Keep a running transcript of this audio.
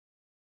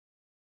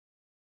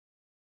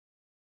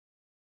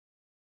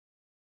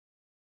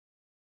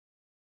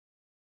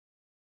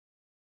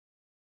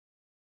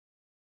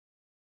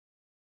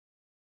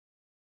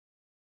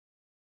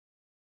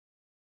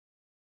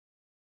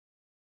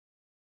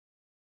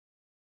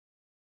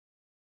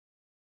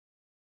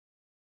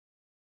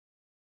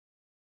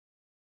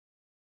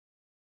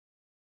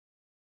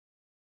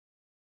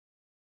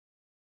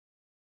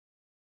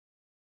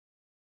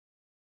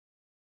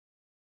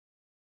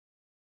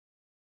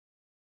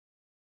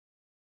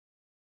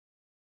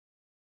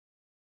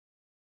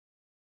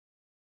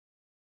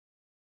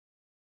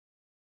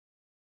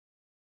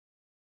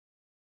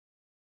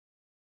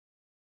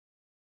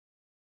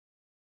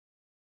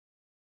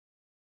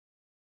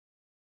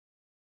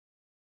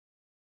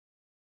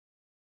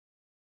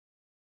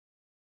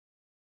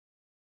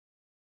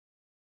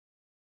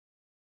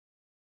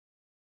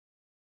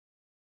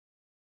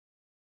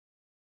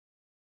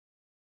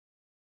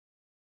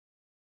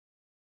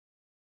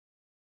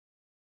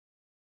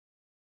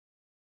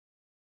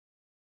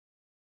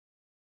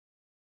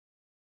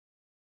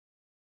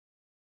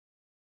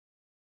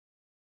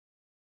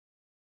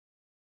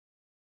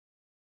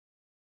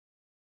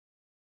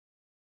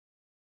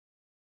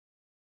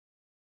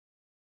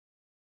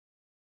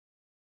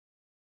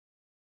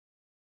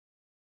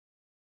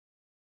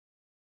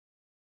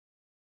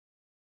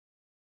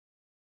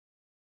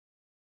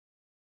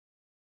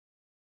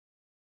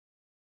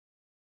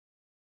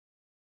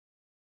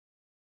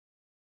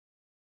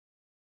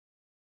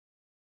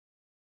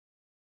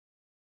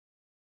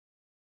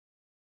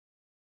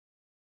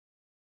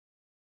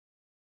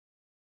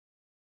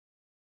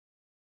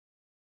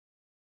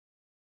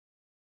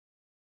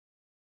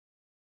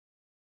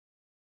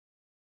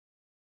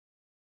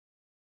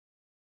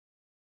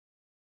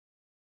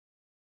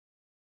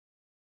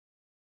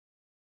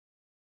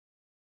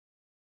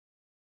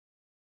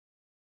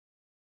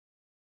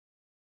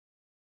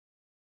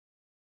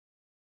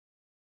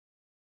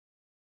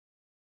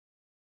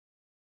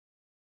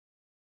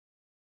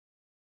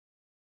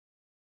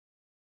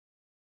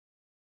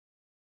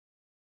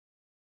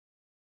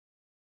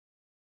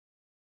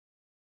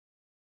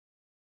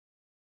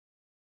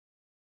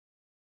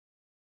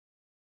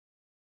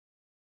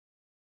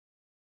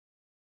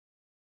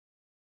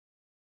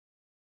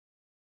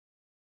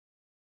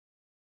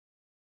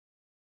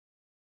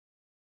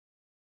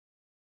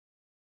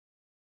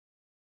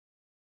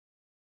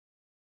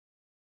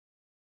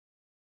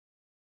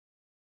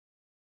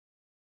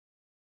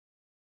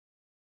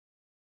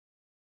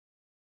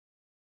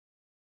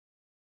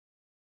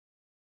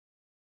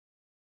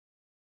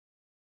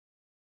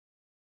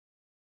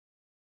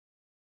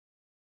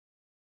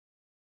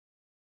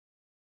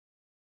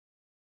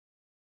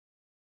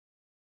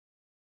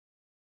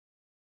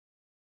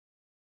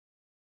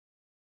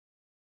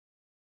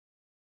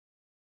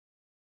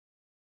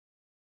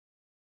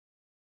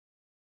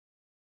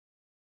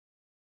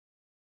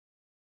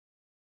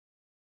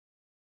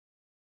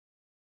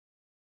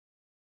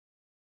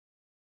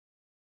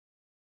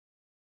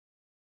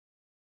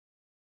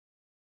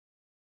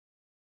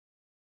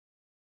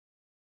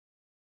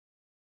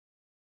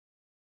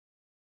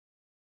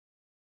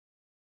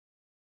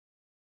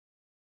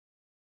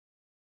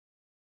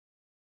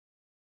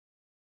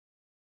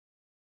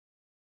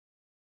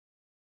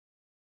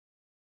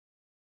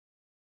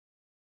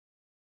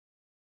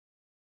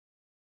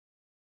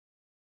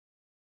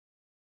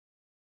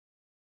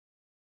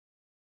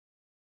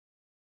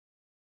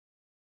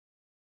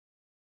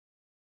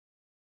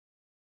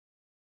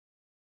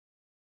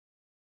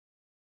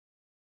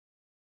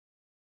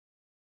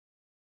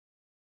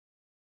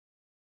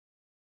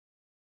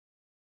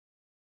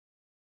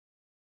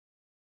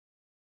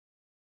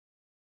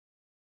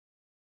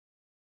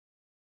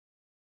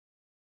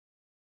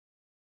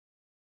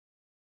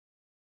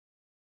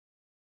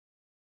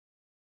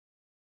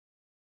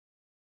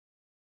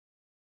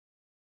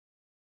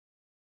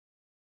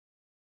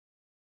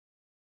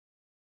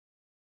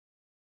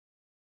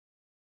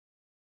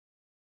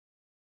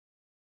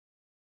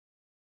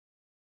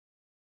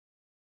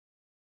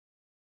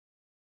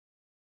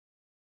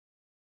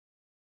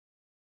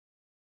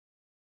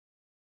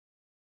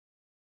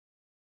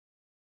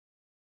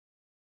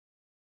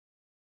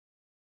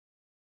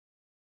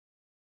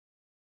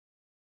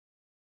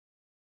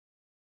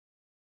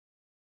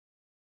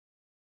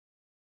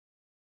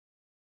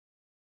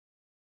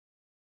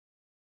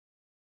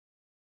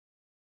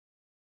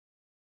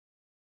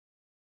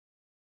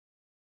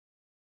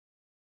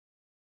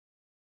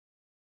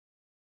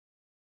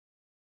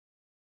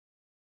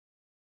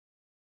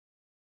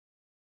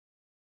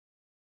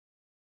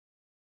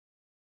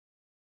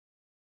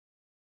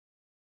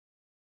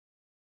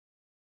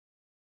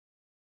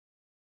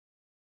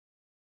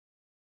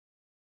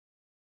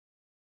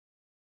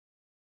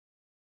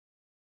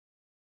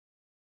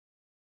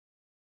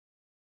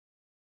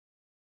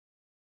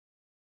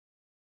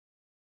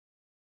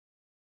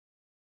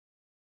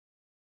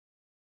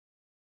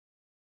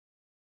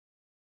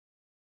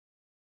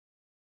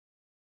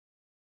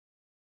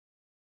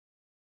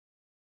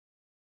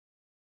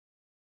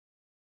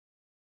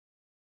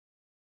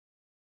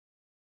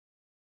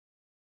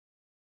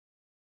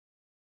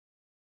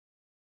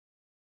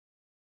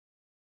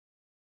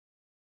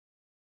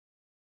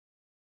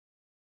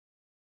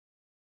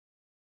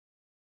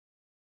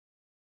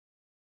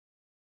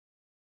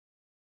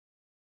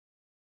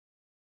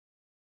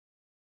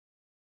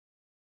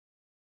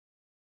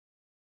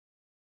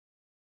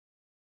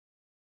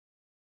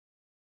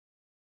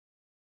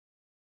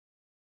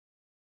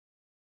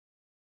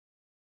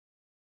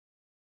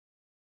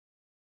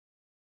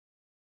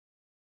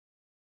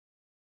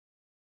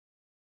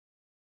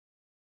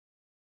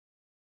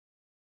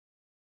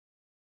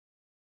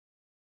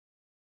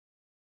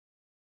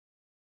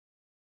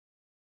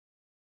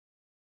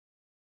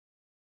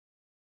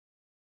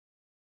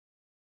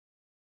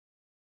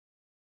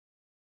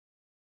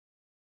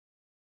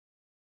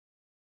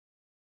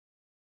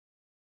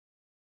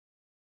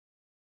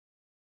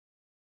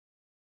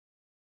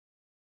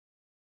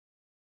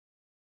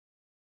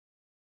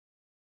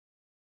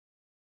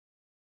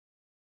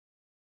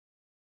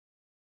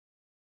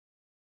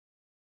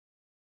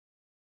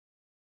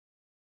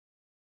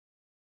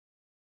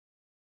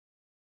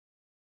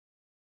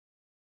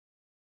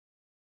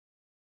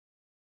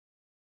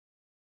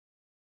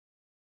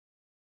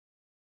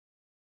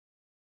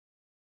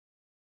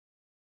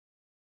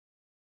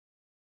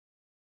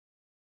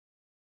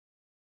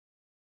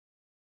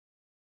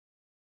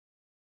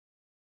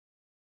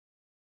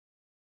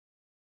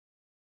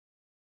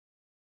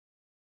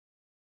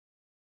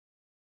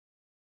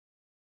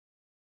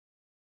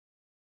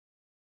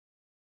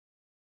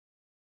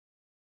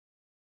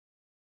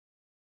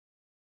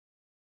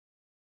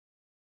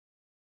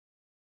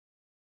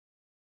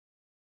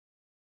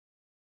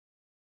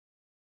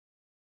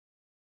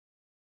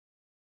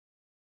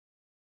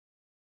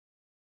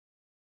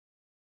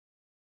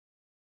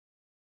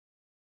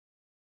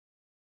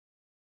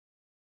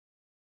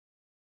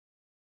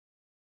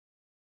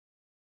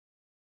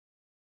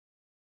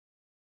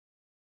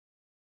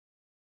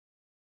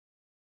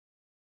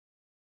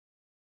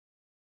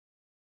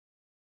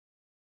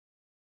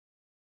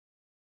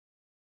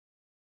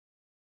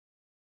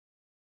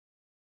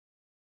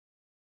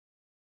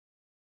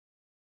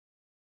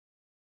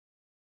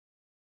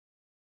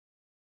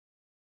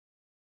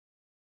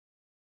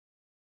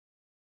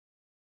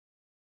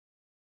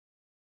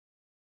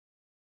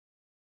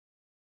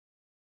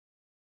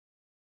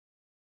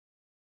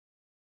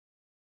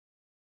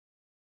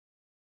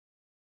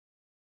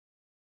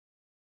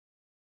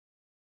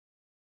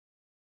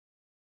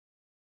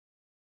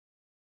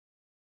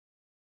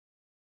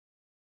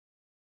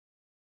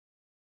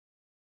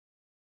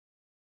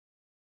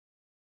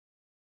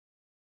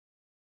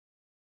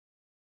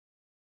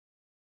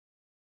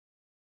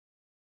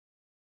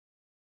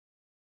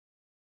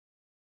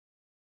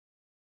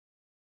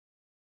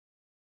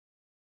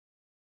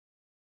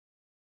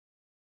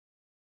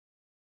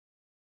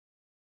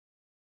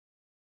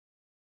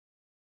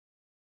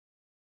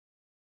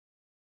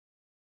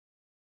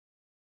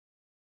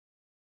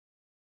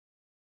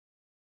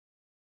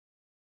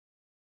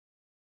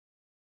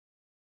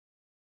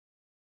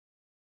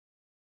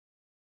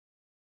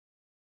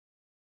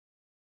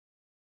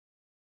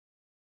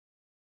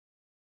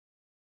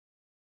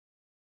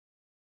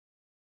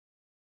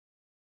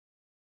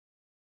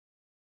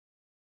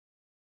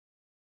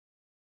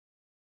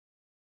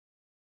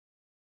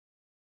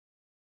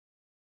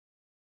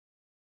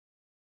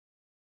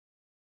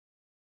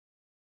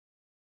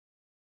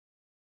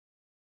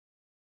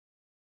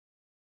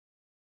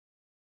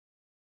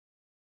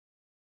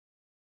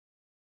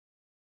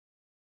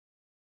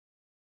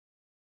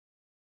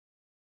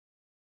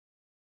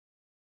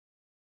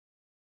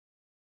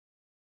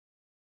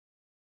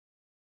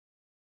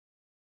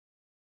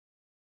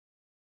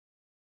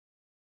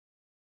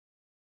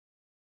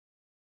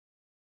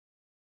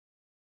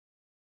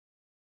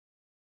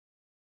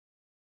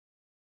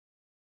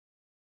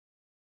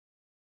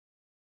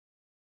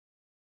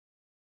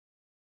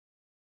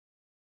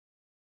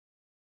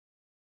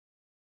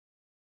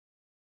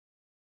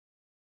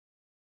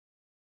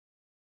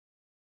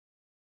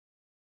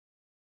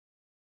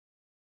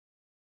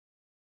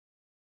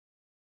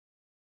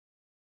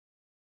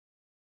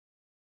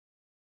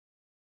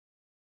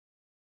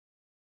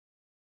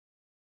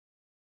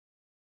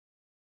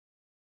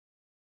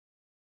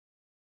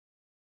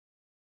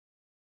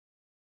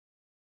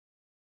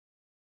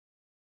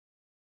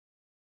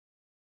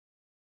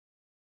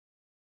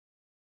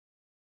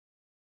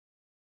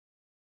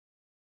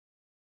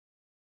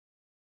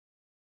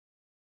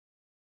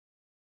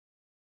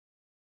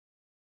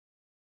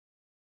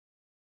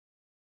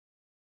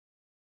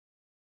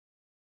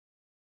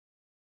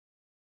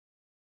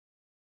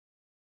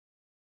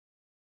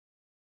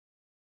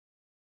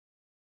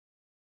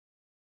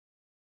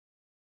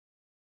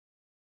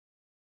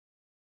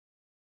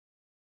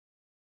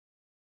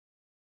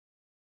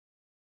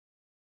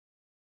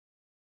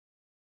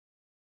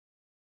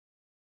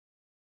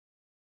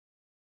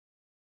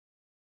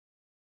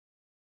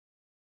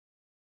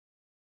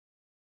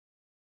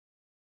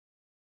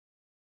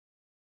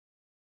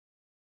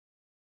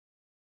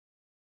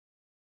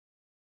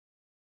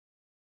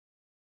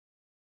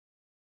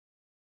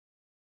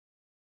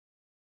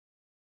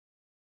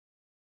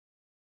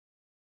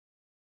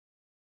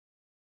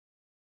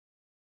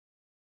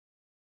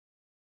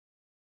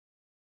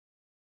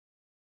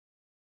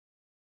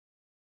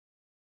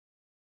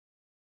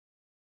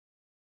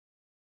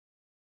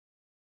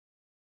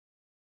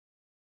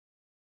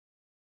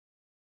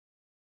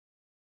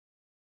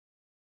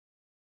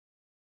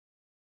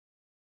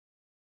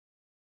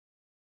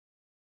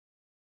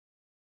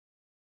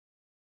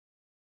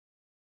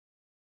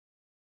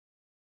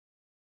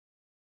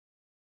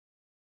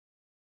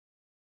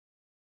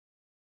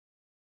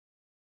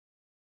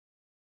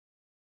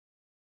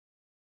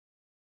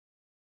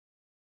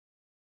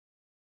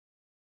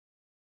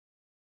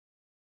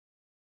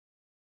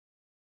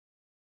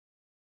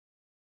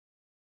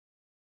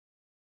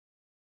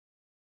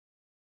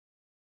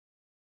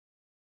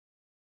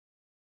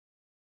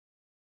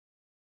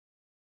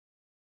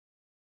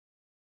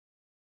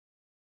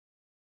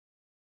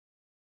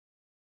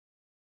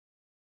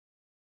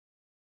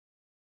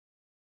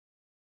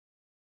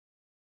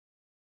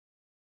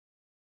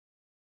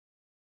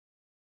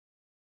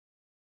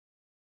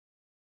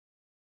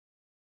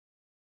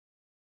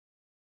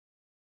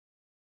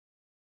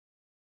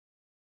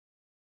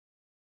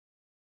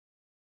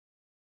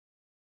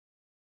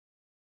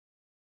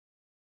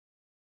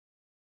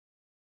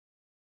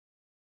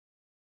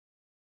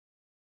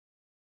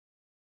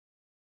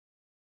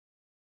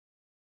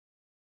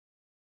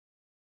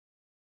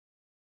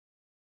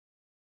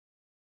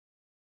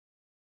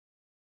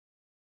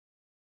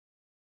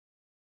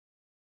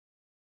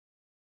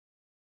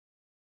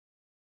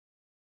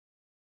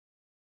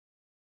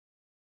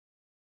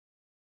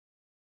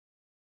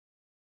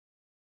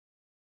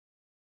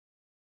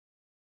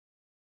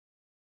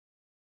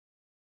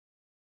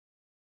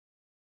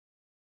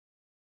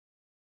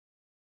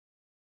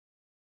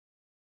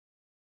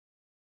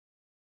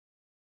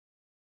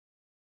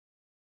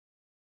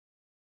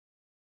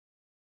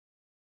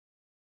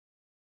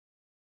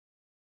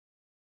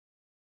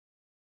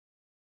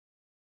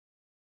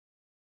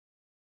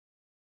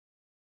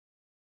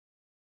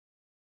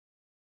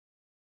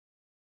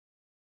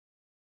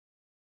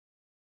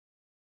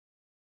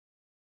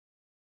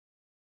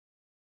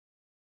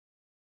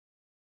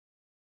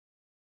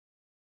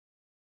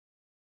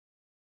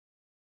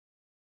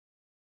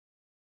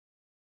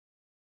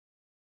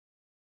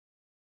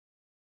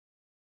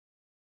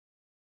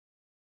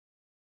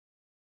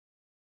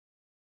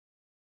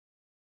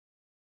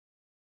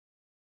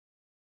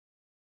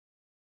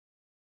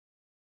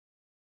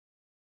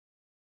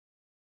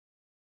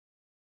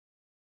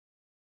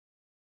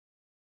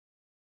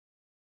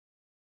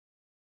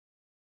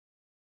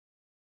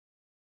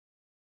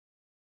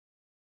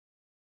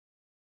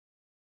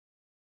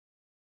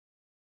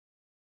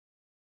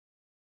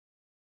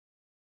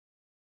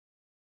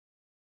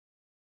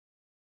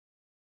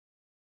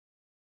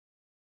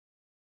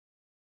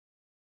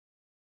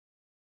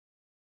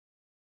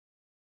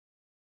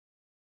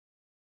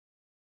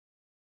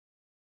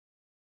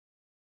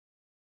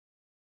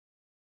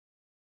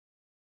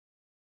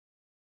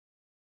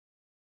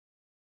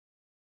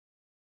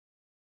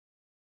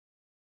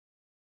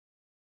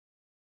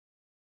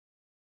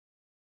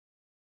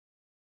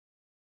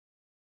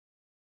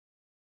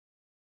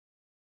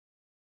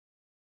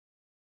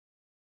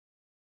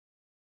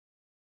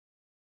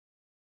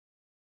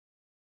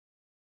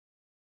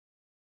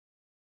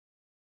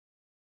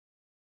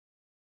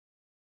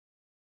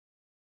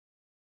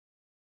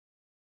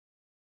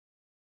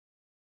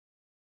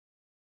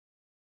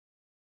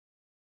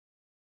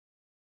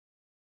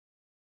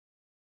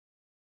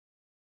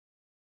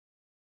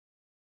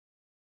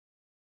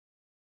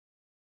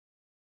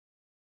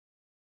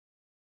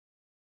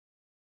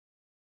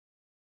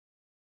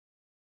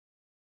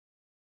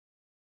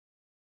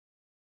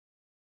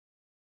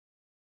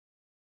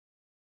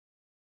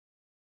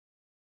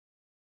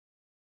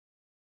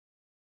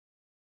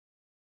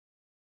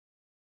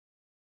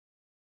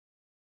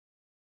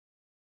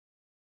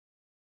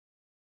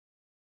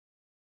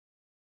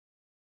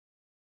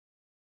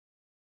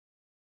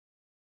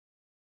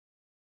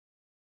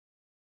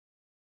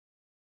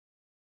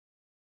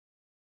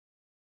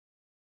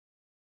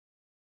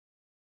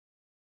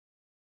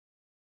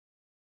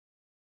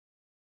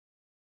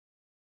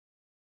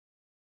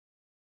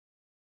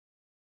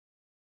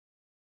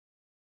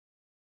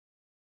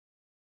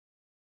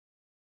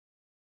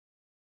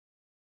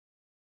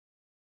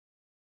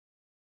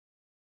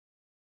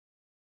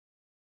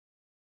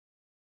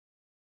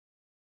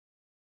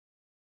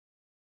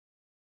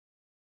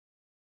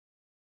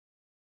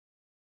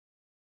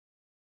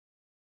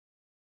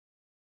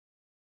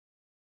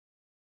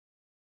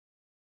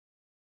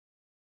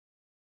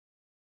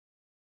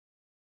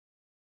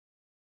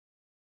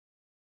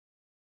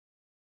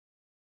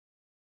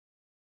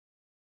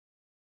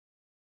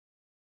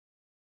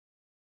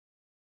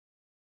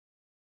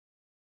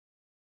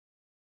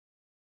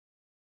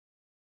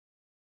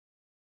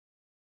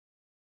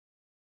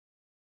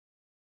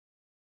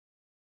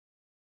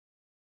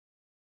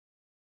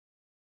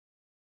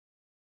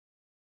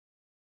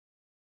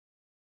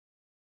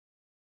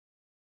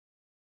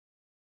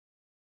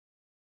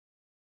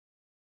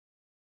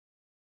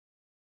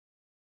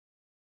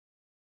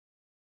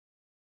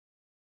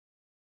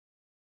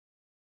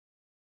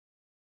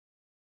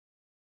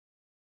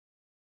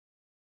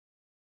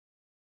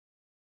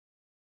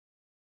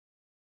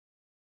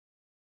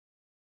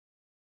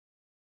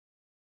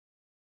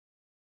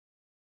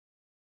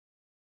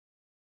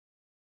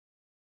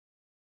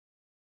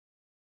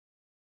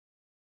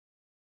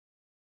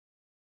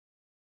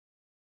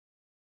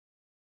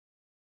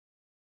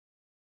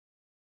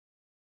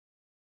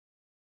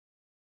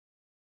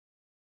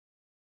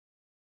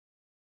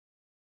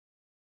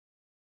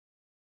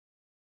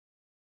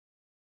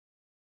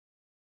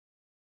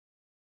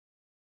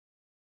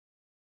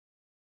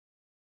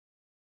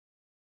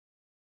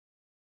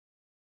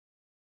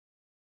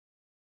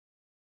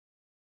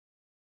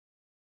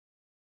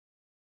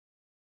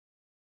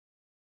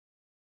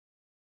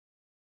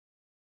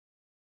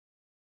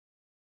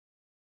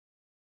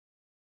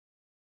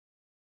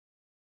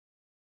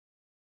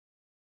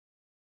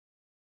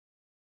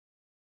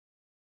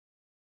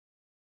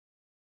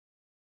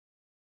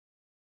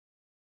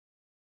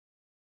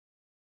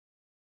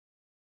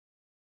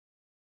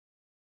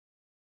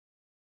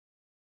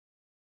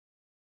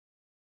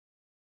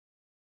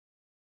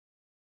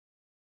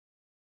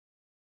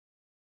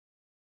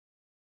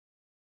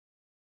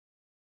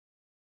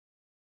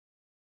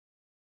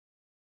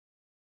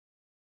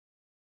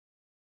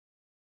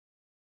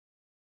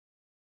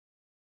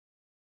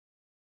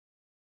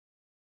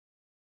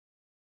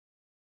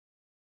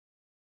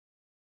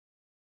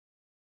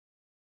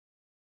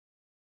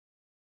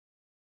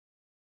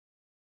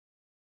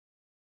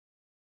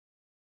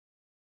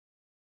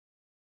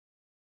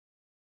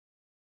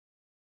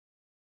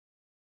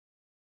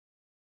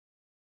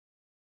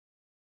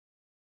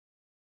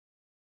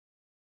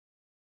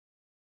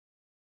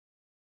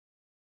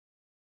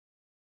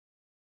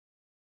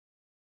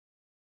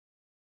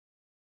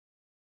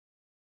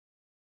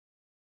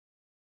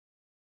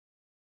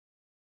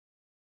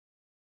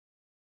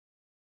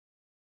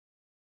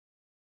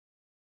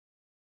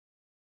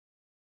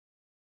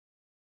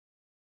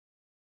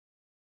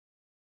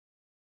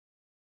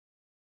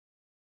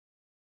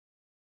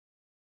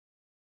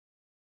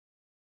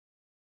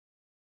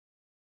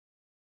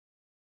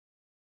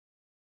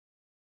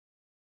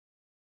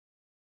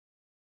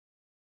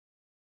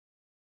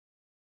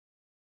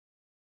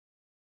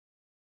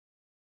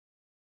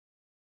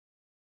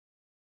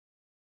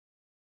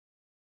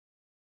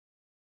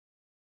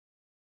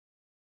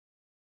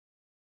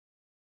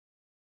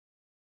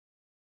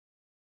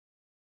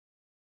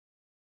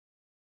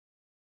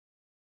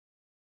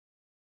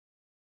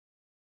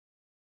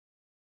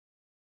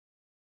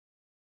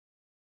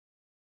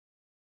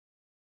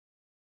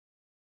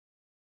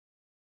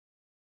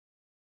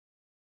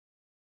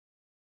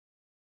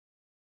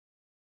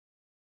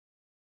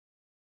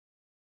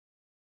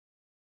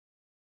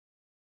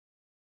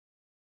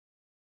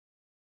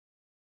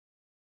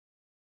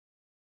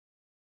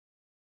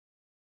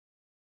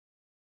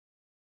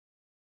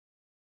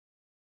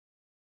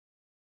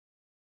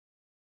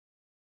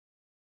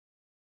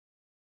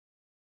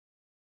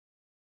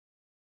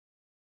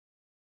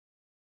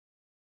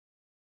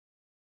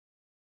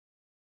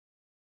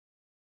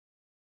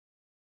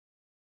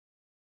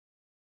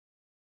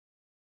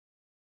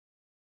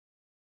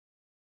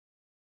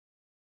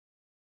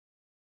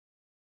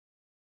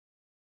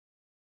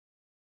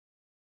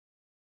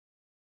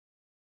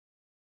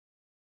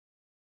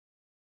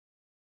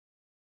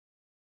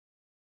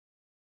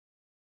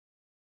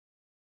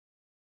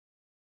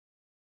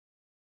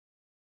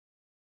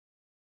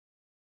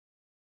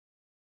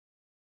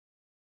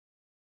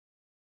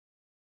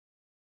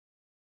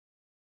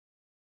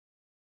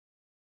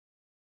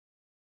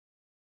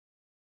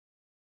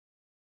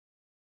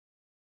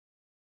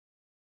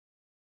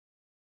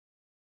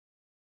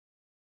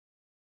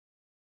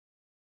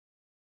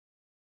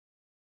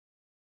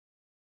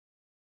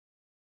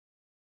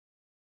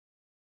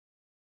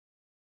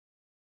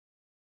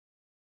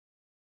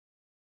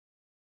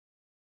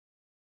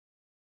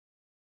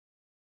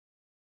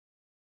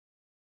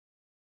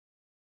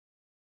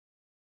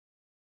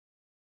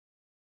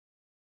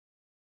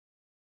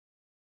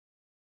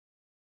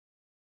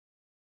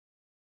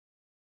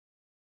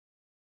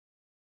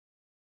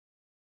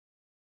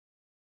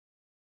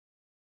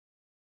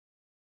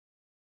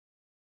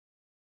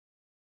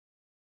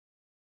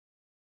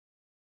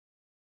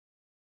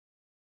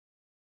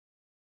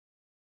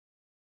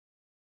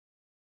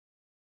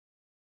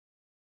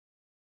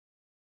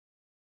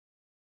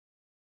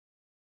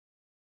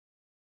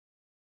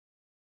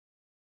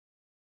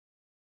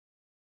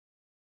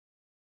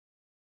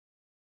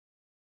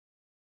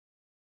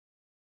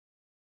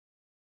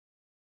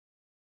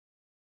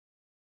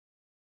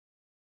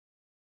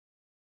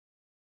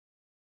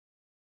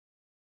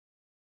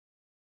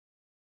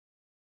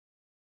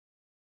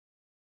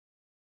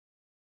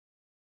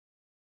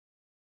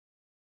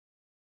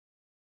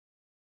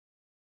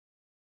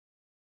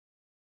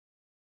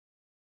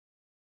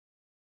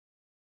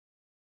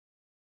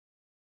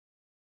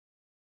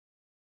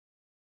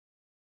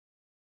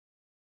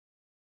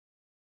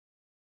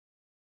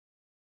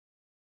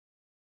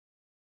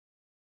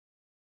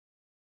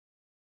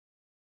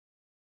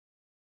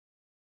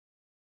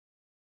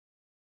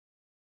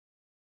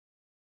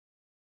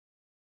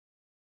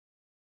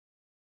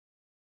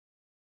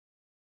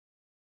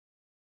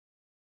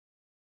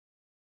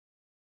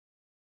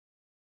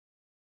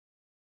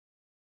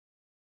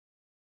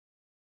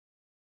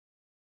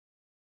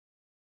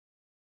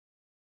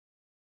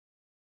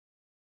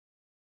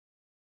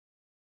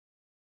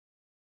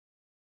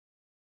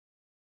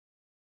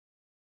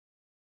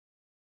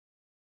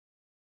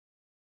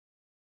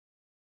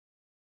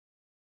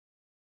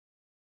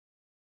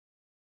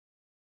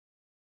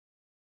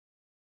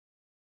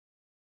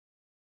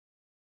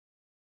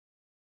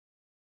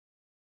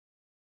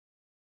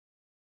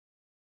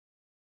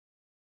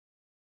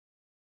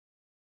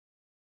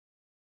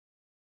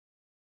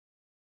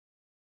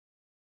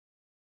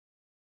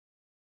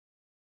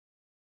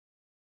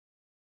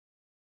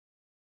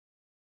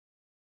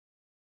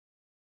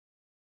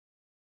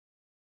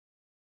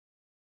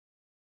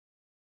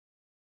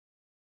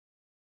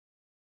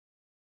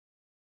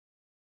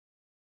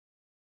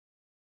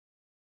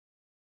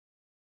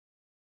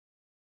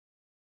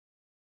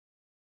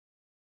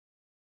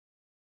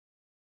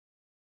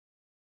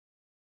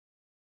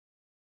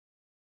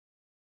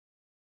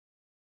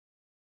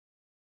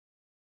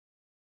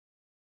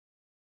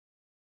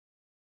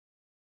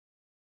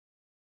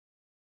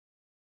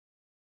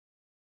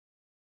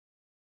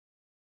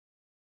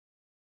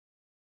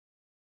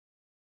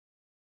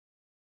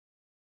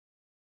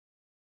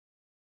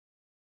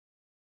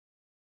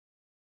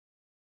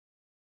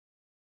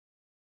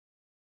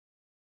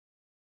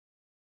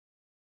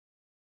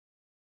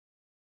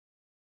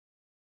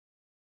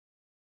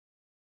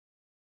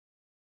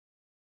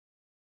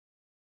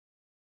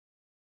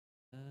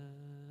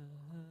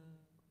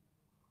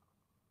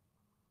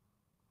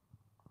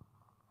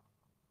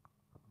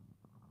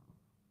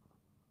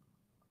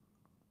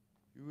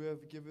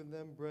have given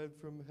them bread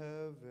from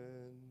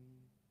heaven.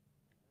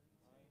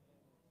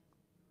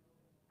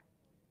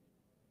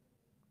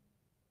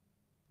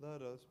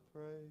 Let us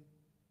pray.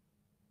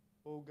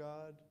 O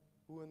God,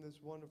 who in this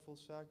wonderful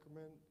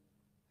sacrament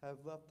have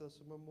left us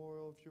a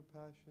memorial of your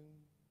passion,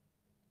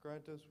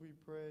 grant us, we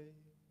pray,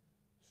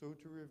 so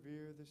to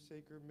revere the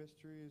sacred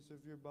mysteries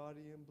of your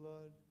body and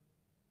blood,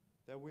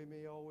 that we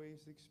may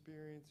always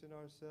experience in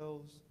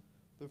ourselves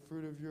the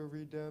fruit of your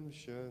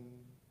redemption,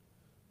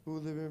 who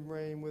live and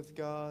reign with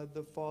God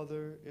the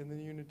Father in the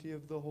unity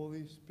of the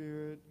Holy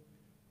Spirit,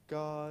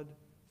 God,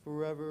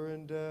 forever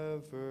and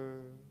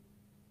ever.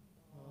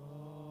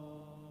 Amen.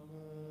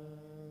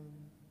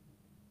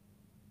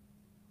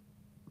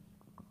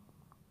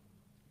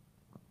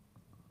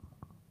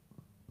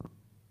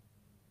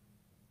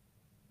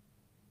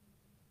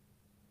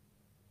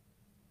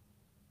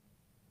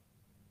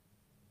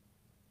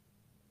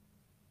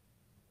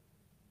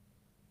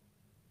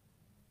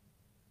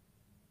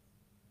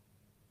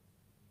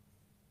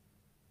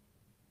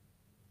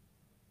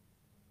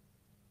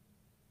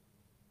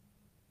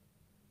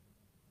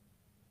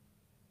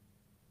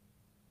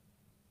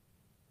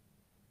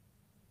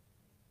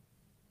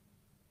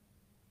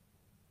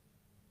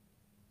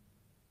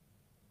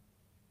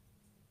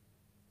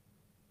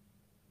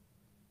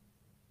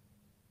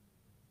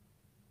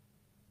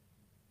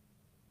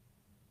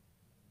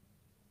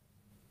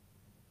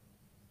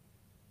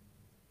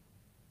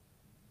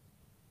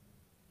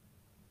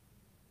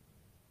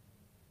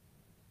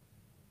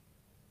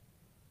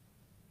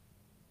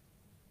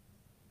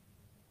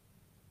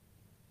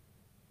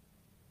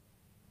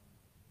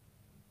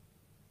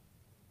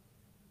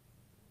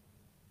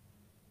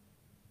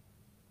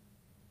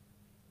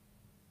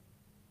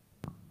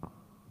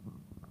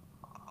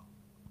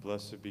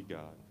 Blessed be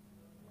God.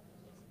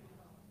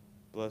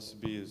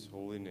 Blessed be his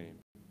holy name.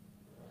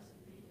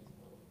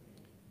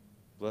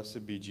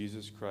 Blessed be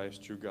Jesus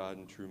Christ, true God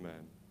and true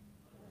man.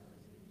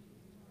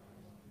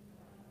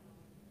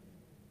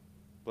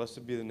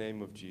 Blessed be the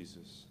name of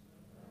Jesus.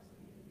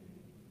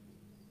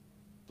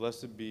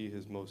 Blessed be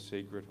his most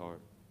sacred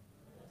heart.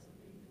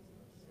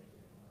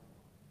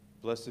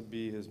 Blessed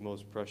be his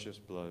most precious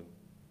blood.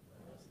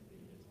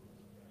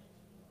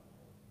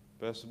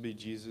 Blessed be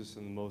Jesus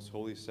in the most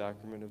holy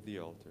sacrament of the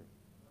altar.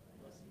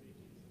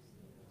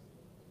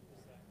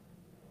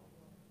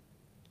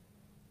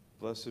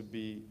 Blessed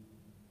be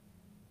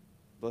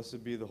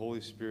the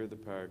Holy Spirit, the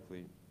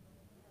Paraclete.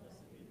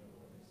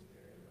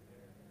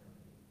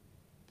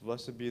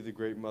 Blessed be the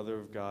great Mother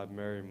of God,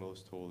 Mary,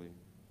 most holy.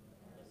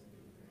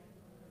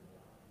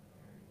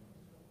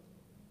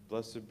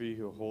 Blessed be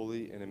her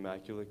holy and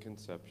immaculate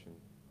conception.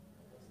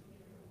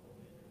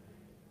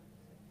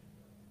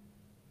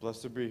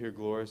 Blessed be her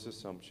glorious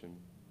assumption.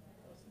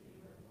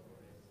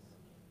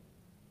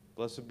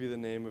 Blessed be the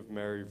name of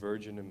Mary,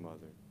 Virgin and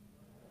Mother.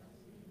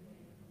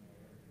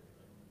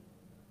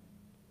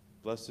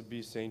 Blessed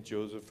be Saint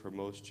Joseph, her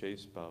most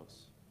chaste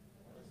spouse.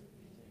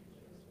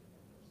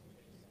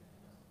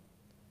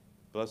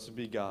 Blessed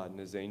be God in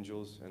his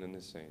angels and in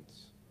his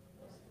saints.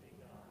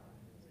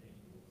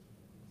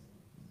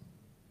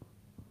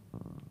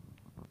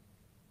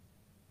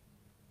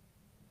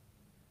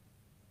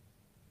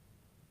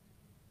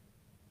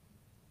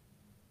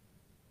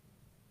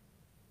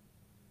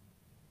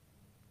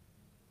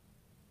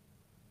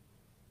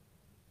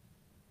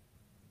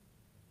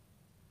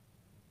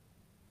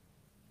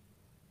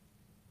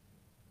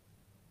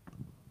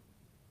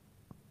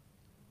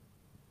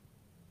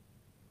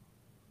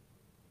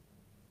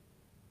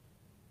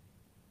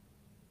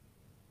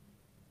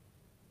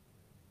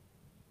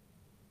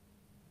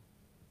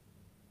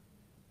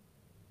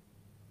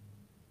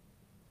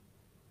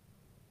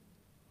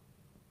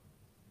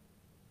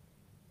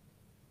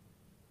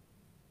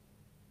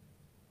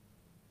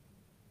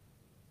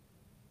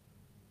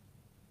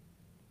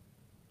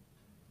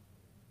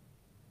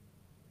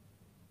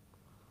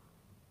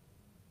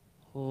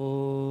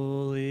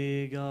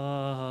 Holy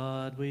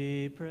God,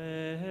 we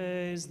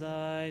praise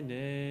thy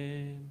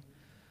name.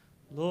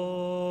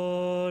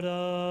 Lord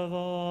of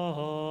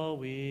all,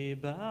 we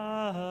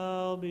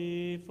bow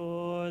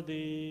before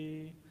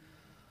thee.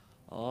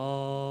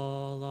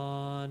 All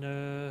on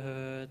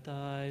earth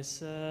thy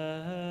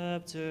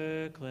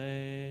scepter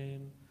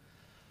claim.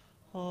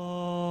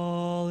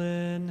 All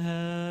in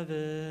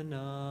heaven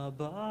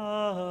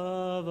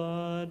above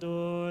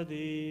adore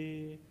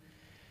thee.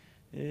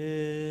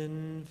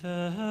 Infinite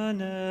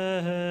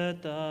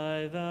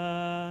thy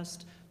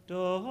vast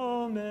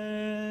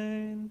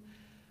domain,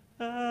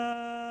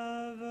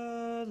 everlasting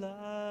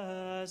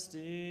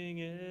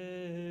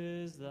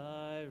is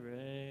thy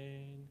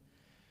reign.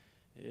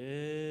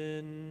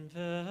 Infinite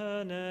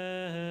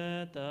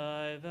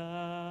thy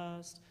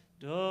vast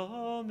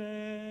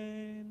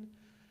domain,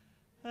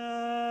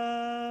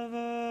 everlasting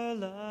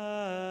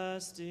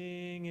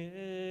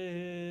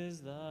is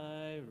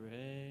thy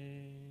reign.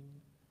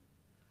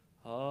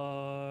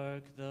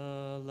 Hark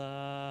the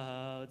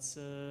loud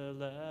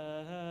celestial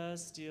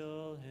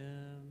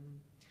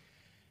hymn,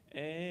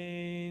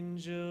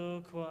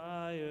 angel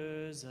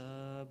choirs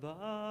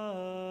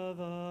above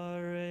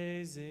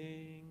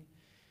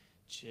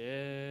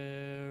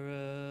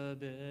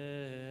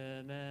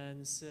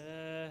and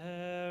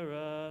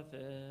seraphim,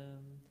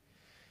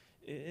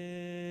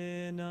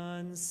 in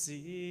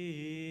unceasing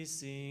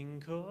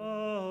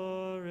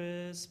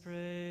chorus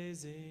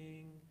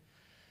praising,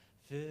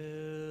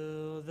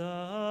 fill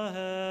the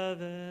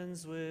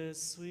heavens with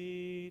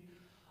sweet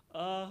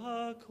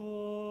accord.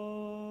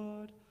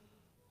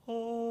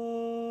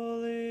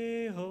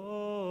 Holy,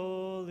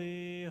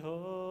 holy,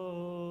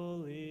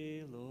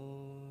 holy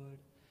Lord,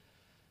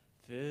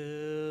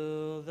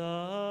 fill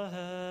the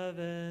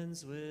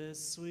heavens with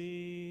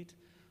sweet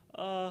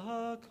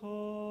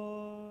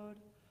accord.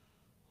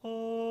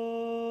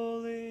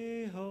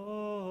 Holy,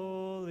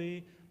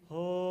 holy,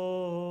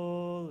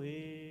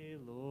 holy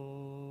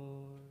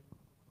Lord.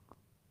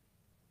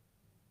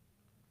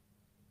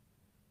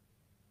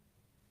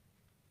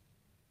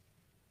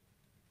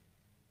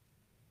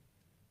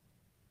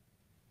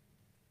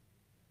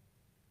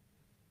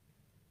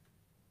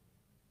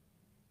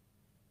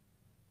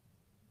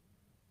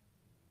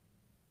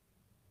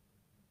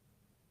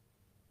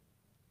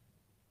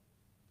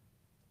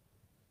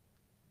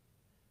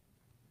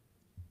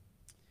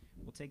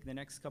 We'll take the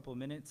next couple of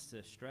minutes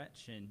to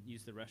stretch and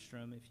use the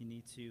restroom if you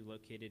need to,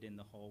 located in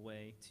the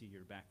hallway to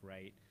your back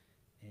right,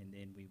 and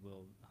then we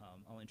will,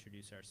 I'll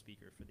introduce our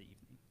speaker for the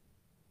evening.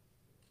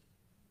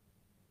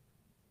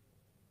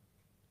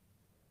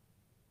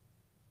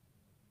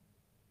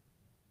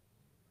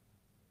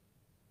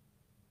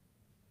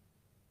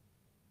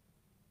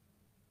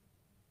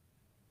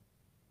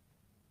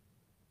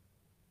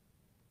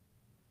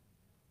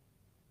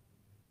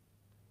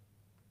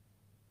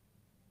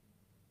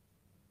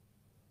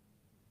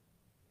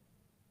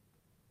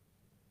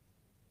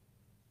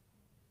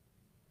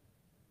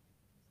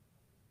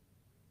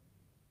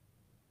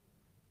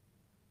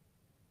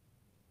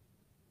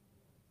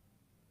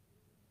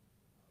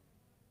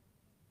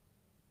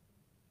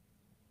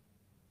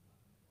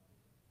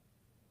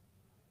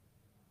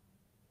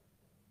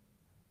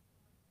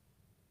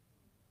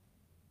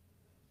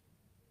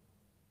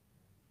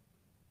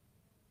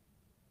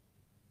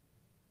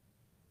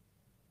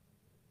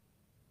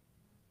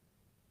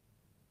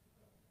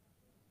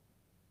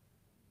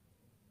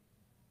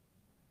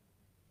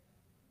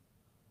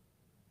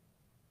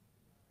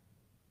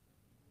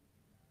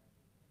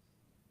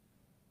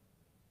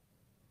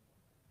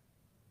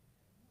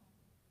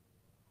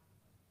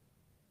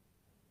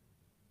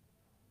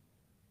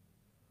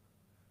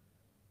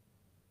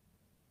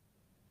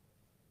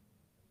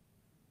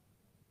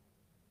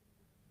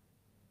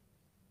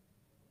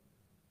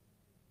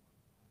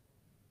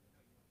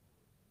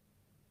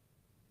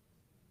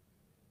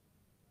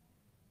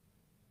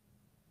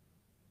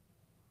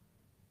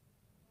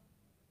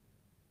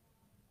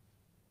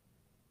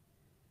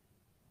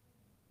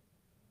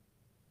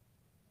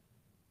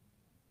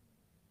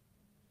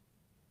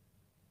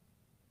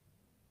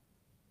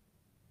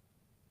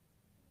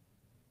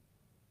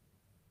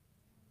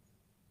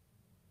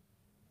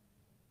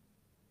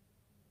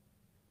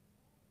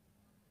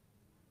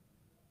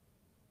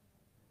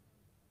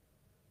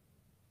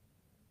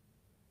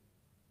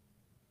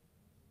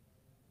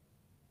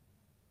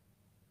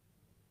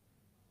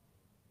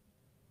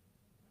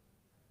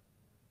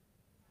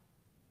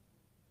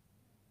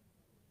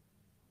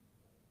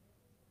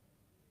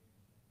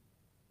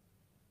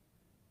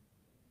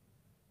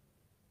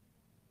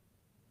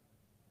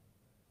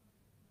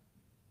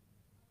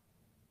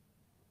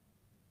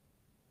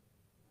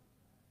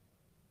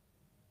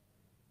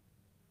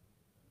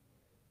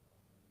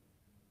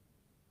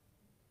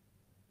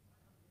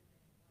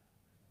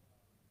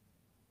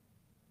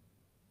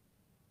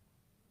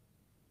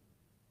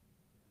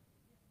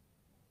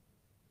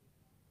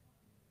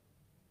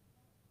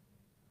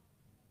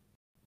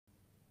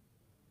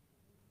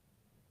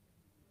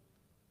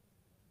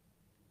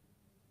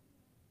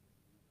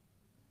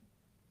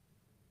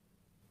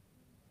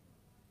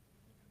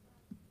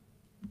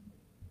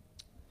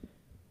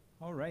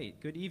 All right,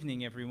 good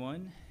evening,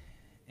 everyone,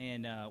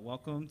 and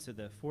welcome to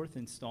the fourth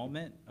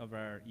installment of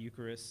our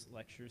Eucharist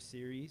lecture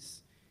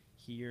series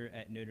here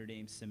at Notre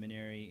Dame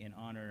Seminary in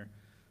honor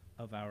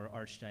of our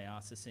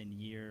Archdiocesan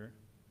year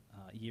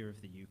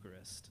of the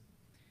Eucharist.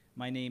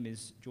 My name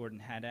is Jordan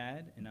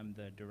Haddad, and I'm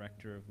the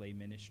Director of Lay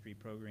Ministry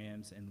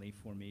Programs and Lay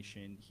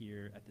Formation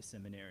here at the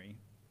seminary.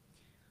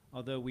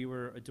 Although we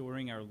were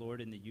adoring our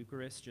Lord in the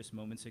Eucharist just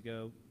moments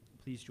ago,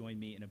 please join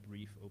me in a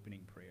brief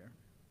opening prayer.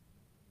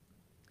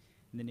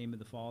 In the name of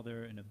the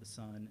Father, and of the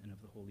Son, and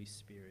of the Holy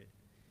Spirit,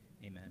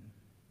 amen.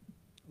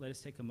 Let us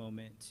take a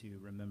moment to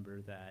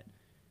remember that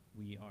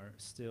we are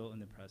still in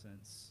the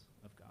presence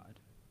of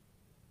God.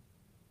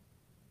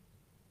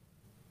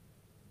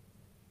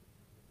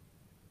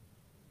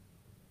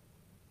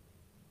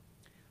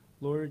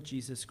 Lord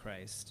Jesus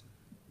Christ,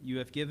 you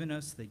have given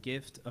us the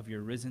gift of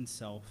your risen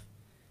self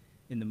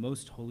in the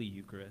most holy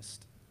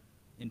Eucharist,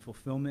 in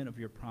fulfillment of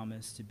your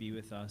promise to be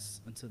with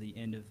us until the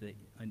end of the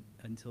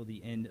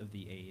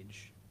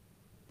age.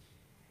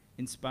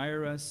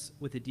 Inspire us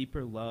with a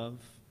deeper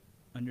love,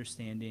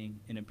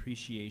 understanding, and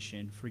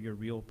appreciation for your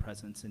real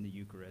presence in the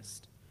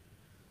Eucharist,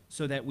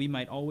 so that we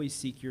might always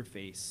seek your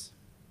face,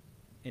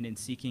 and in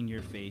seeking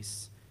your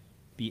face,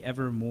 be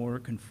ever more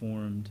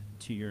conformed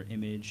to your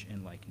image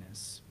and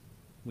likeness.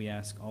 We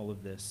ask all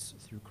of this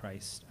through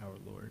Christ our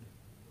Lord.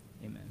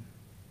 Amen.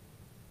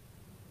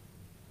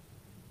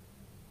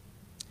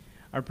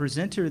 Our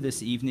presenter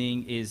this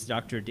evening is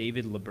Dr.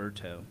 David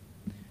Liberto.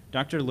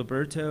 Dr.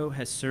 Liberto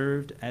has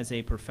served as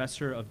a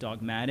professor of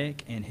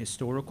dogmatic and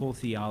historical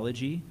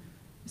theology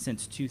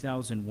since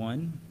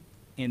 2001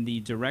 and the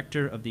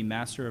director of the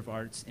Master of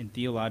Arts in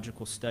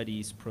Theological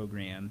Studies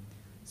program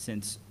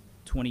since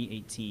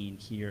 2018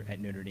 here at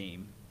Notre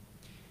Dame.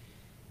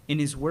 In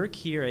his work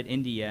here at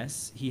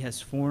NDS, he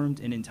has formed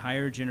an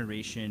entire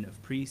generation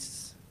of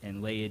priests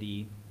and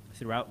laity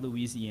throughout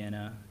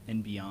Louisiana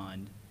and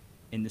beyond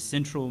in the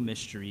central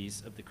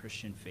mysteries of the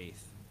Christian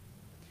faith.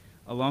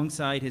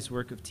 Alongside his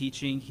work of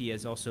teaching, he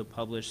has also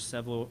published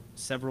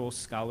several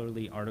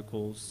scholarly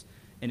articles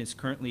and is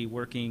currently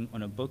working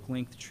on a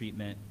book-length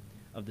treatment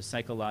of the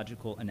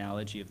psychological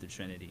analogy of the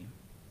Trinity.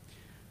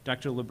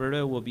 Dr.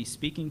 Liberto will be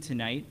speaking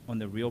tonight on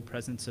the real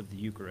presence of the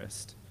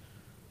Eucharist.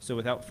 So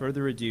without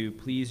further ado,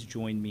 please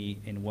join me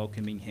in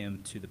welcoming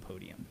him to the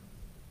podium.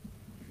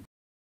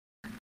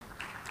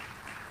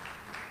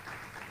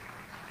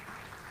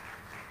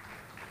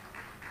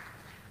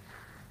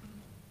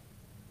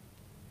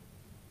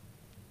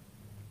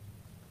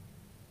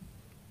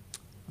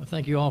 Well,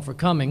 thank you all for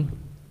coming.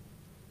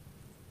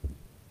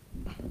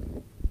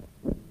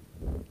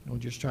 We'll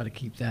just try to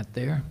keep that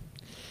there.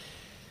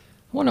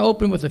 I want to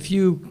open with a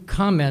few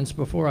comments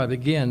before I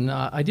begin.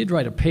 I did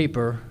write a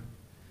paper.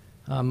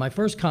 My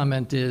first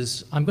comment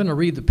is I'm going to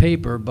read the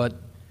paper, but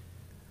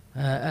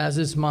as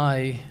is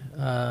my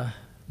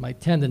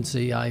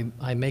tendency,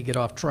 I may get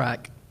off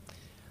track.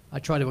 I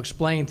try to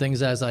explain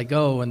things as I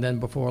go, and then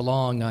before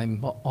long,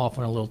 I'm off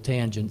on a little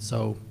tangent,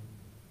 so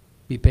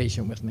be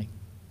patient with me.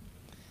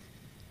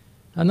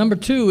 Number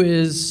two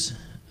is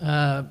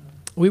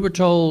we were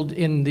told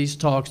in these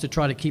talks to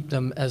try to keep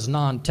them as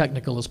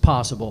non-technical as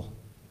possible,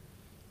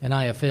 and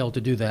I have failed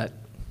to do that.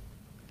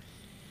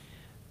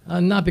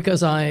 Not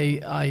because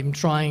I'm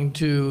trying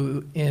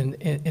to in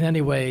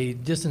any way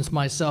distance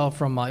myself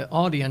from my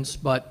audience,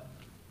 but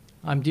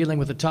I'm dealing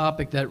with a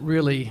topic that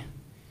really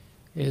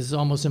is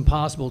almost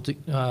impossible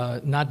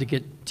to not to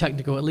get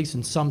technical, at least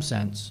in some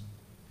sense.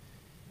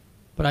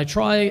 But I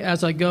try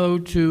as I go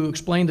to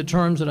explain the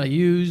terms that I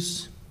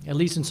use, at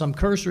least in some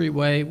cursory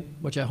way,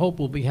 which I hope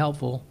will be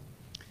helpful,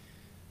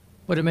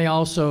 but it may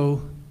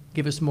also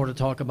give us more to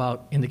talk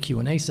about in the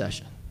Q&A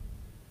session.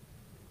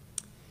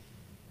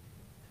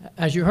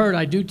 As you heard,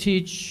 I do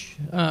teach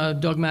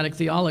dogmatic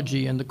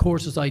theology, and the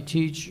courses I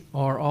teach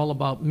are all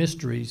about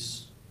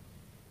mysteries.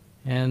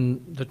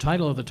 And the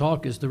title of the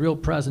talk is The Real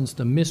Presence,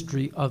 the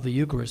Mystery of the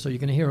Eucharist. So you're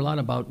going to hear a lot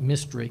about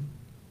mystery.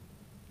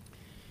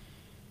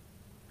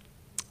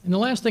 And the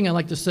last thing I'd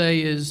like to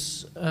say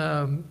is,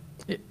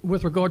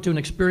 with regard to an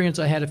experience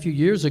I had a few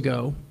years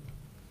ago,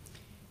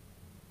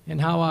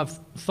 and how I've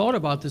thought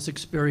about this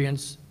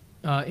experience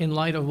in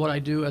light of what I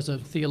do as a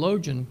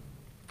theologian.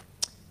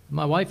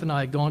 My wife and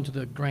I had gone to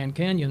the Grand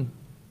Canyon,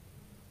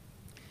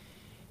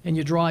 and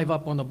you drive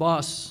up on the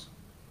bus.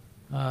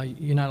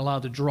 You're not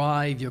allowed to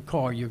drive your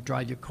car. You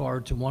drive your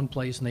car to one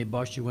place, and they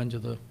bus you into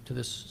to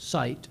this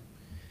site.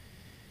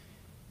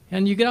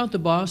 And you get out the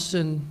bus,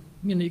 and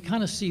you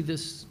kind of see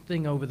this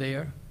thing over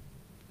there.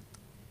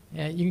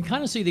 And you can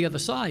kind of see the other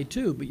side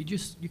too, but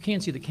you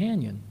can't see the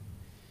canyon.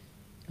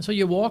 And so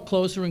you walk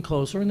closer and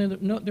closer, and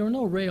there are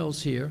no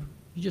rails here.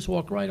 You just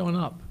walk right on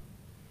up.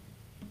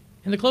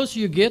 And the closer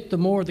you get, the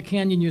more of the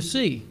canyon you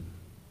see,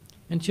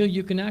 until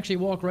you can actually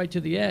walk right to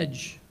the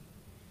edge,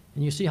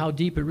 and you see how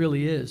deep it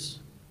really is.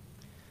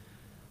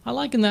 I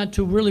liken that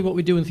to really what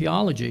we do in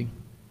theology.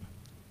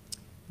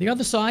 The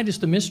other side is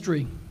the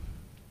mystery.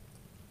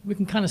 We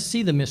can kind of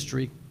see the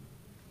mystery.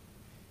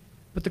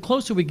 But the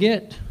closer we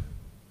get,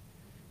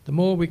 the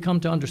more we come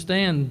to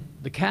understand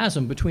the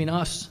chasm between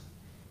us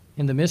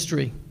and the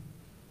mystery.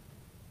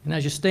 And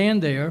as you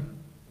stand there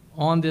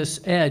on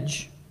this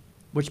edge,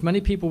 which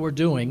many people were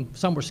doing,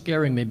 some were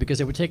scaring me because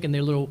they were taking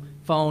their little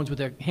phones with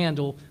their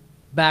handle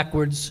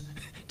backwards,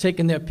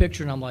 taking their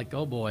picture, and I'm like,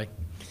 oh boy,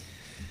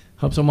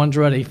 hope someone's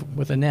ready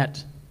with a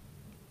net.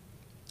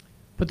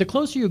 But the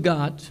closer you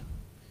got,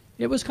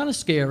 it was kind of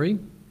scary,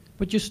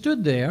 but you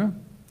stood there,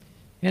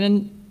 and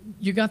then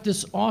you got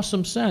this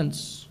awesome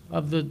sense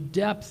of the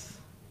depth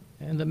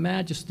and the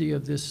majesty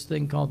of this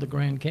thing called the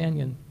Grand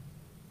Canyon.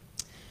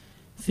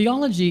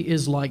 Theology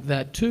is like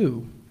that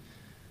too.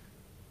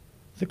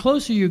 The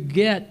closer you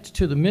get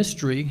to the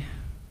mystery,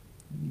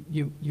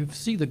 you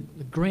see the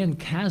grand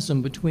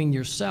chasm between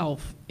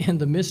yourself and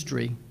the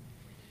mystery.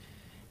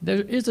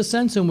 There is a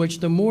sense in which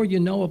the more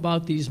you know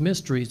about these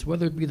mysteries,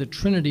 whether it be the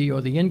Trinity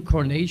or the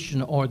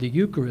Incarnation or the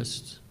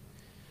Eucharist,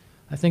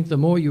 I think the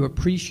more you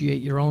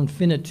appreciate your own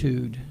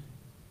finitude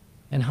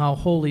and how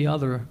holy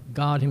other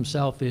God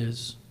himself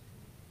is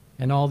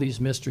and all these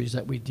mysteries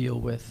that we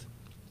deal with.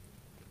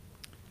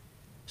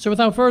 So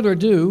without further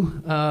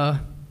ado,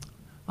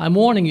 I'm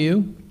warning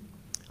you,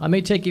 I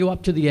may take you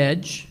up to the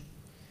edge.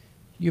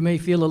 You may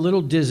feel a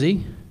little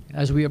dizzy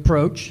as we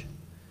approach,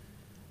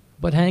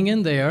 but hang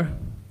in there.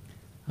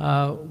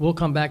 We'll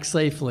come back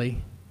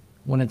safely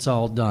when it's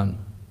all done.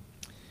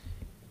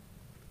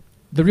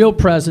 The real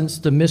presence,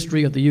 the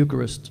mystery of the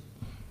Eucharist.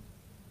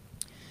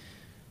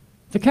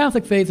 The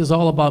Catholic faith is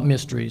all about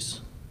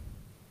mysteries.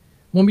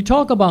 When we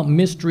talk about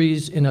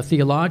mysteries in a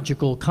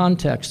theological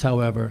context,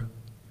 however,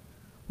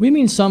 we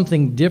mean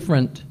something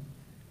different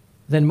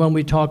than when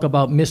we talk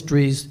about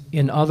mysteries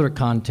in other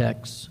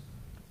contexts.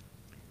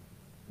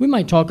 We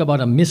might talk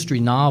about a mystery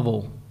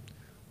novel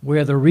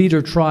where the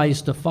reader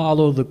tries to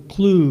follow the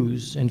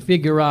clues and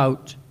figure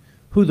out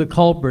who the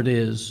culprit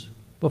is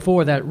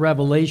before that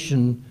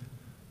revelation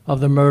of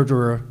the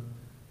murderer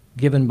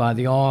given by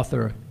the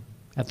author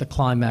at the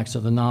climax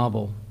of the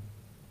novel.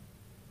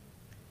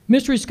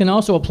 Mysteries can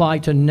also apply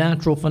to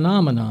natural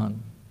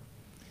phenomenon.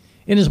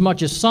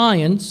 Inasmuch as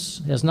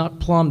science has not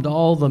plumbed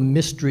all the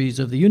mysteries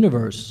of the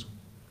universe,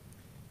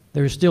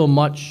 there is still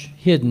much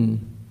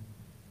hidden,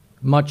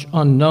 much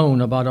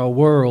unknown about our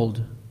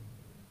world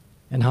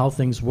and how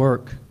things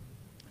work,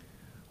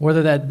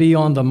 whether that be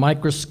on the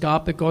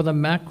microscopic or the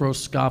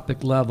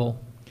macroscopic level.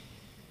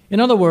 In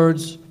other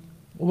words,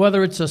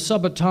 whether it's a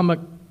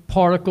subatomic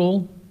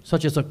particle,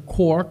 such as a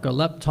quark, a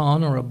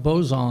lepton, or a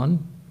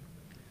boson,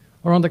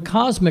 or on the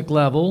cosmic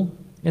level,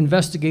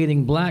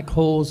 investigating black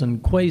holes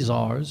and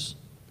quasars,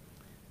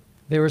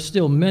 there are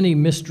still many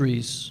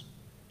mysteries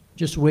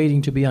just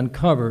waiting to be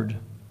uncovered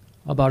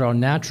about our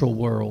natural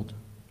world.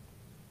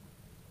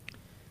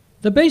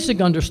 The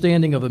basic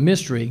understanding of a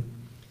mystery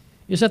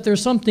is that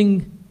there's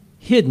something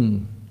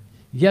hidden,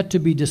 yet to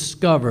be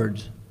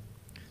discovered,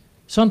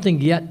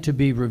 something yet to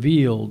be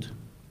revealed.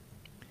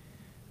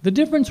 The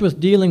difference with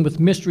dealing with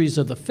mysteries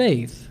of the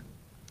faith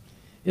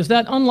is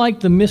that unlike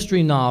the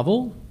mystery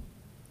novel,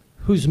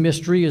 whose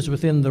mystery is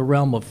within the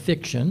realm of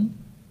fiction,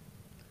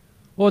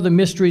 or the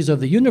mysteries of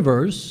the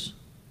universe,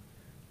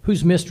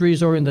 whose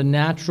mysteries are in the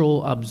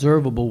natural,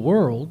 observable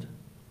world,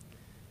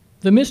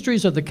 the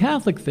mysteries of the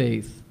Catholic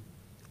faith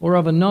are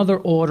of another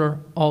order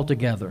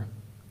altogether,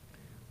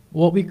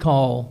 what we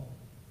call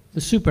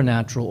the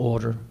supernatural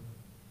order.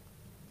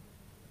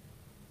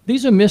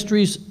 These are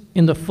mysteries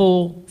in the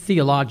full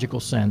theological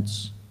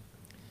sense.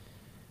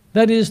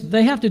 That is,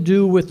 they have to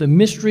do with the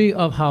mystery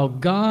of how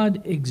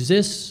God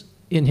exists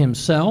in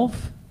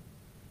himself.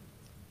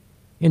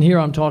 And here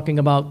I'm talking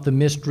about the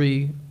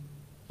mystery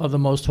of the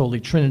Most Holy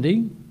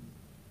Trinity,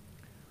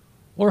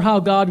 or how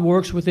God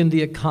works within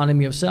the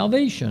economy of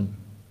salvation.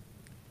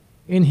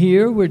 In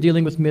here, we're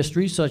dealing with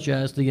mysteries such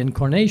as the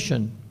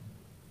Incarnation,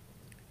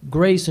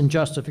 grace and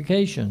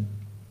justification,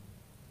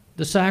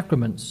 the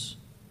sacraments,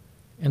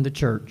 and the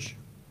Church.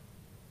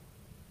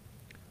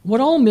 What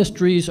all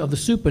mysteries of the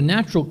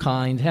supernatural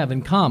kind have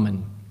in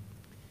common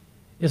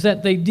is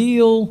that they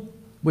deal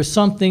with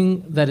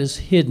something that is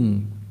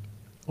hidden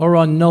or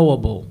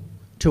unknowable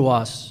to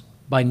us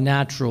by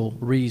natural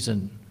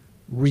reason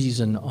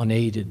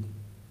unaided.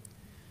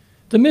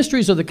 The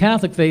mysteries of the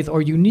Catholic faith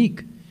are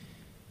unique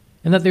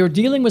in that they are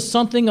dealing with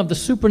something of the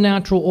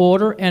supernatural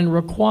order and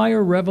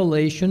require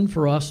revelation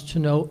for us to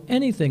know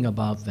anything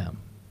about them.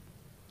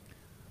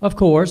 Of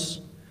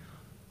course,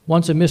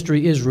 once a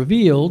mystery is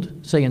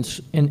revealed, say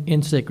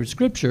in sacred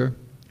scripture,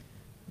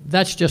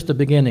 that's just the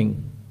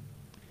beginning.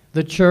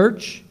 The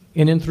Church,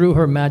 in and through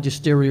her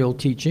magisterial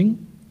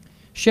teaching,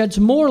 sheds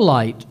more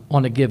light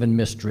on a given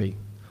mystery,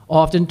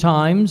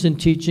 oftentimes in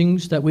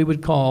teachings that we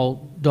would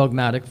call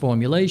dogmatic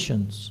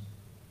formulations.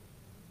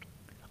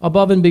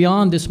 Above and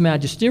beyond this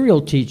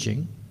magisterial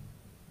teaching,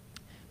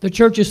 the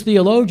Church's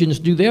theologians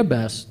do their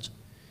best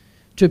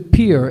to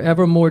peer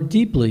ever more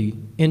deeply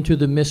into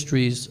the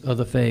mysteries of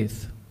the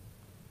faith.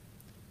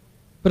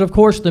 But of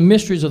course, the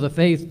mysteries of the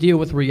faith deal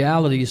with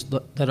realities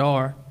that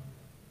are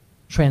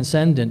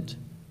transcendent,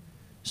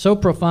 so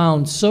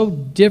profound, so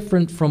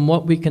different from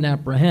what we can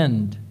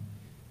apprehend,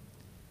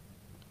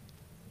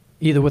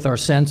 either with our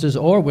senses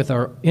or with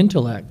our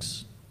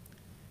intellects,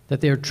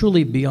 that they are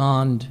truly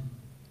beyond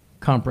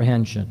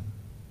comprehension.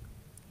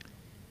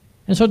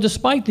 And so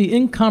despite the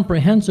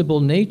incomprehensible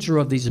nature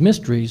of these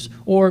mysteries,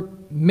 or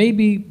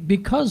maybe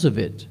because of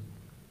it,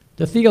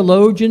 the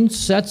theologian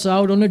sets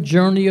out on a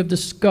journey of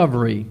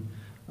discovery,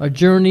 a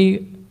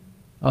journey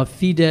of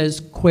fides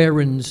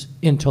quaerens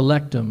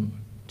intellectum,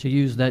 to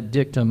use that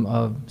dictum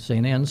of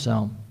St.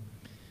 Anselm.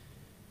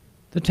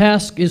 The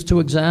task is to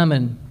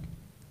examine,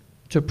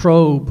 to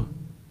probe,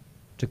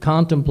 to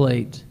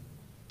contemplate,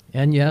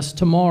 and yes,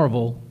 to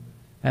marvel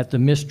at the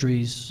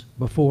mysteries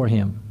before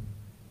him.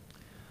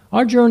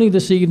 Our journey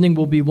this evening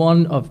will be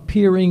one of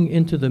peering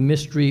into the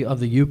mystery of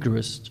the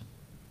Eucharist.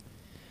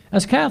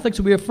 As Catholics,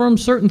 we affirm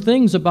certain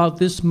things about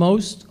this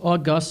most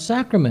august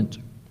sacrament.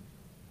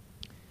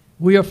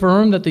 We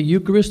affirm that the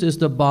Eucharist is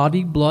the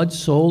body, blood,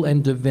 soul,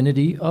 and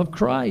divinity of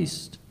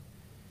Christ.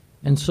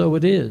 And so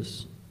it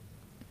is.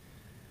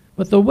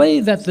 But the way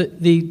that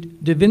the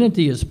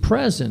divinity is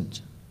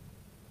present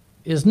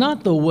is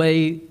not the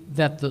way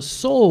that the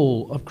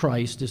soul of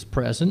Christ is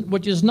present,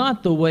 which is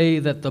not the way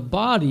that the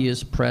body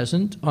is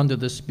present under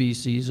the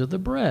species of the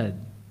bread.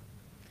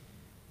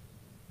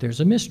 There's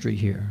a mystery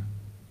here.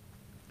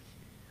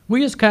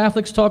 We as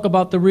Catholics talk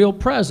about the real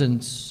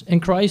presence, and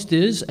Christ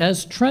is,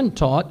 as Trent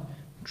taught,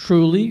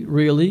 truly,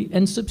 really,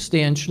 and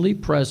substantially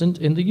present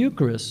in the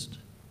Eucharist.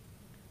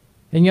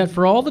 And yet,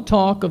 for all the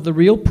talk of the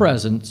real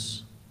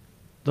presence,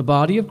 the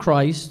body of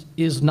Christ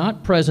is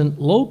not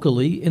present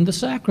locally in the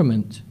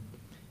sacrament,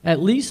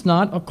 at least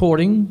not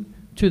according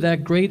to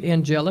that great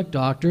angelic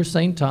doctor,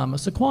 St.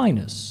 Thomas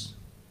Aquinas.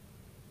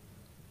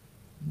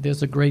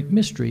 There's a great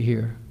mystery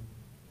here.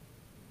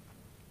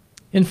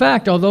 In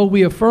fact, although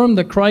we affirm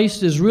that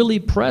Christ is really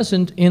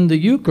present in the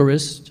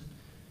Eucharist,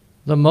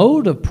 the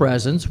mode of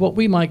presence, what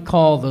we might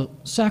call the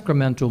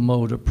sacramental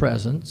mode of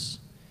presence,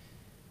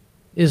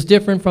 is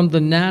different from the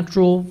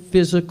natural,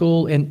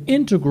 physical, and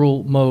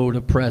integral mode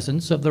of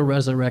presence of the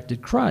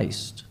resurrected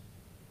Christ.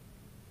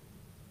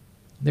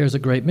 There's a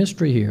great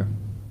mystery here.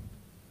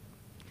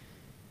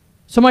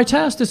 So my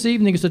task this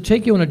evening is to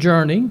take you on a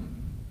journey.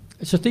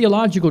 It's a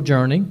theological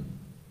journey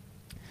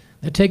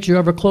that takes you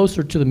ever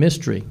closer to the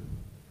mystery.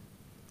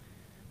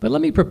 But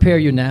let me prepare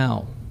you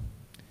now.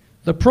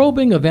 The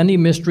probing of any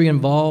mystery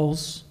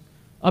involves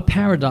a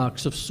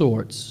paradox of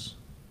sorts,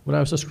 what I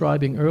was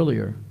describing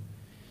earlier.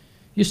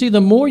 You see, the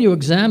more you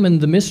examine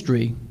the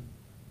mystery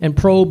and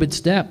probe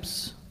its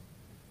depths,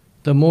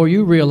 the more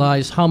you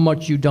realize how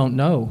much you don't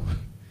know.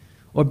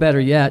 Or better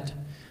yet,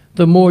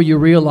 the more you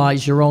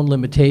realize your own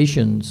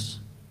limitations,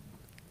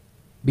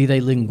 be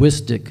they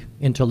linguistic,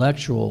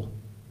 intellectual,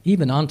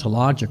 even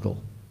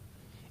ontological,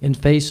 in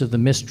face of the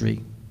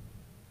mystery.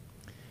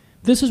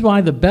 This is why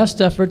the best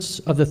efforts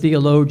of the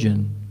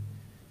theologian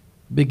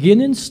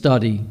begin in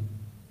study,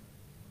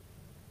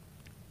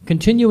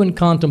 continue in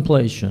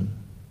contemplation,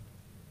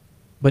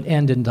 but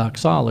end in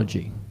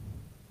doxology.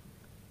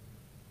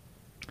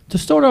 To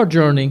start our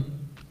journey,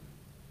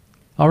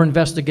 our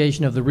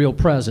investigation of the real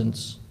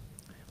presence,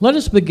 let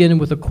us begin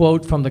with a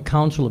quote from the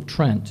Council of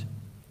Trent,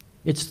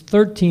 its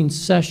 13th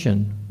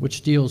session,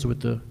 which deals with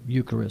the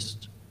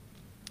Eucharist.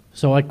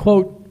 So I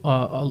quote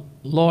a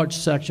large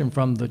section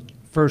from the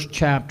first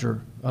chapter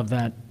of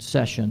that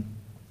session.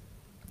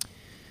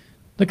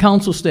 The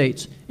Council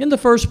states, "In the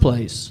first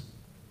place,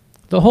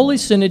 the Holy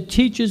Synod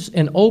teaches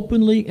and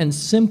openly and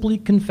simply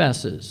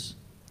confesses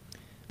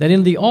that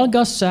in the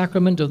august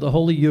sacrament of the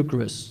Holy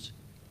Eucharist,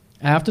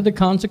 after the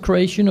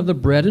consecration of the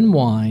bread and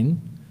wine,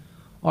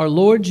 our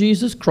Lord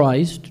Jesus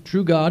Christ,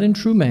 true God and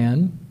true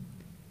man,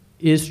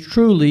 is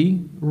truly,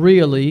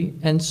 really,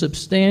 and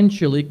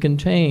substantially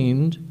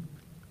contained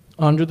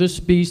under the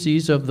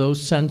species of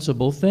those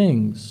sensible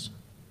things.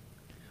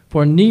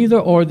 For neither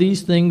are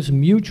these things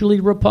mutually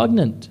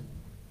repugnant,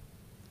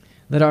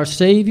 that our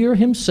Savior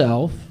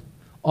himself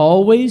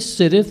always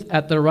sitteth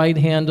at the right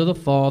hand of the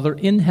Father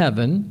in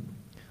heaven,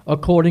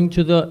 according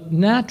to the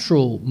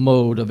natural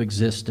mode of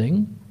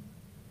existing,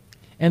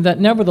 and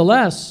that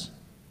nevertheless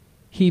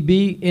he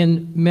be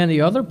in many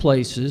other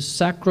places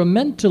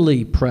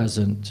sacramentally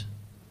present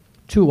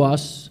to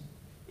us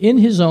in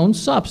his own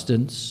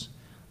substance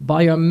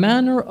by a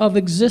manner of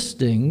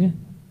existing,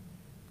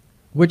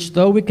 which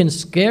though we can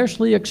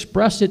scarcely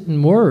express it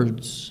in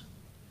words,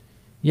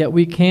 yet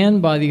we can,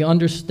 by the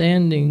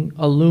understanding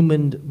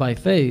illumined by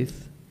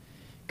faith,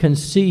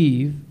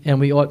 conceive,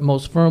 and we ought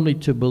most firmly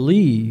to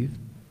believe,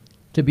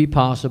 to be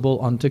possible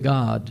unto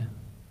God.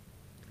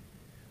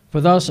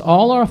 For thus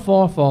all our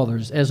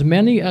forefathers, as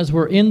many as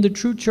were in the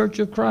true church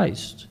of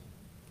Christ,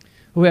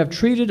 who have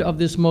treated of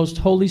this most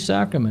holy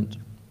sacrament,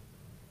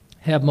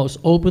 have most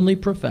openly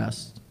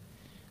professed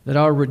that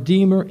our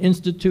Redeemer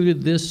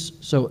instituted this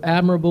so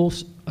admirable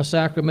a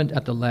sacrament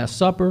at the Last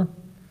Supper,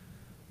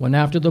 when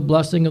after the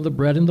blessing of the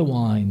bread and the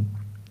wine,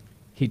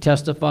 he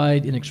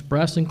testified in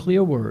express and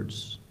clear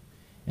words,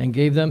 and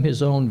gave them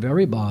his own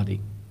very body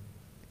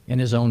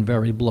and his own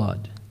very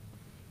blood."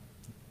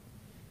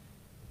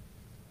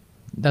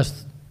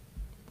 That's,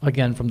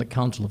 again, from the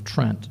Council of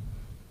Trent.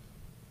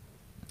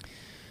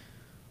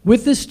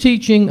 With this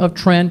teaching of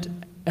Trent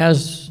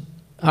as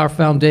our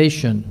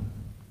foundation,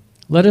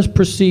 let us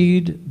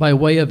proceed by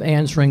way of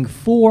answering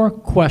 4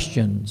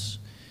 questions.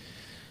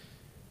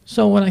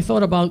 So when I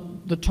thought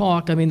about the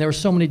talk, I mean, there are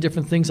so many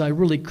different things I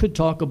really could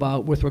talk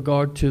about with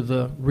regard to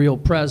the real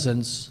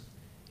presence,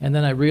 and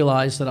then I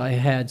realized that I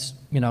had,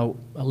 a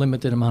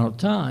limited amount of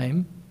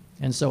time,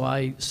 and so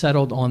I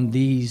settled on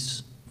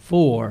these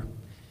 4.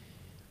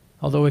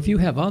 Although if you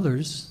have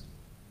others,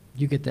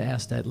 you get to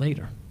ask that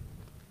later.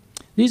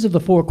 These are the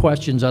 4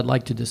 questions I'd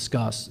like to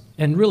discuss,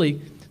 and really,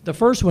 the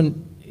first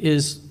one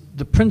is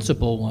the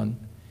principal one,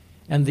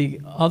 and the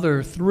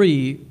other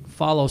 3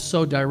 follow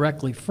so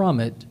directly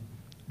from it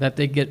that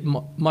they get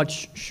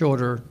much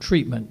shorter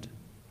treatment.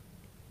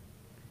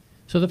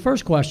 So the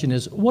first question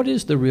is, what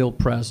is the real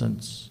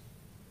presence?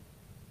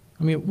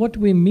 I mean, what do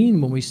we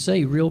mean when we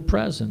say real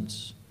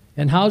presence?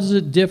 And how does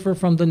it differ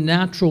from the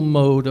natural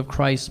mode of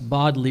Christ's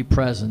bodily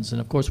presence?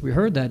 And of course, we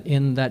heard that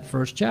in that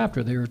first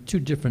chapter. There are 2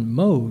 different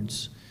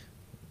modes.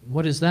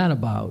 What is that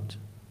about?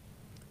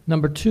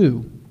 Number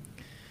 2,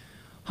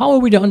 how are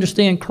we to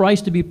understand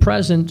Christ to be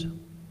present,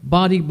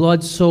 body,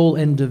 blood, soul,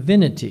 and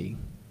divinity?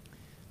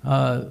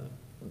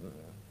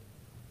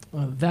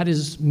 That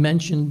is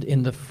mentioned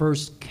in the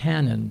first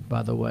canon,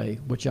 by the way,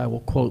 which I will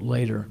quote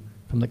later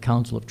from the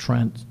Council of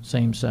Trent,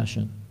 same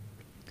session.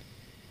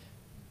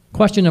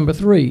 Question number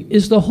 3,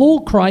 is the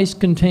whole Christ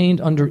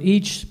contained under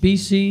each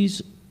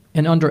species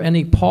and under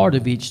any part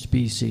of each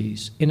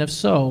species? And if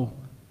so,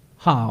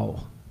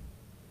 how?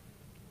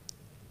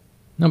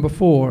 Number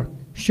 4,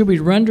 should we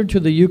render to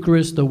the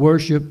Eucharist the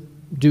worship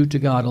due to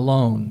God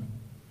alone?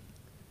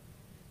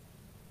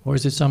 Or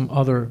is it some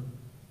other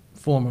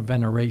form of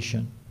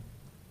veneration?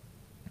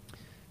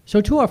 So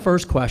to our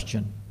first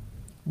question,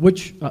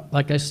 which,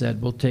 like I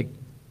said, will take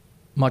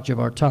much of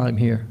our time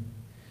here.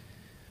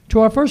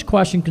 To our first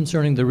question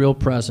concerning the real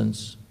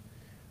presence,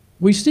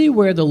 we see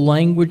where the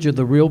language of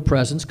the real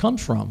presence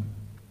comes from.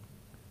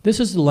 This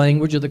is the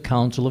language of the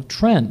Council of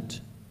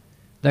Trent,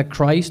 that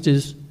Christ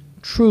is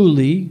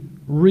truly,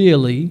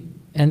 really,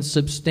 and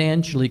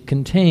substantially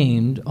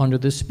contained under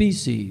the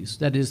species,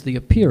 that is, the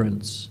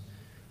appearance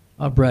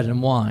of bread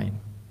and wine.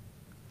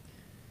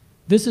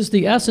 This is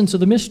the essence of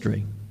the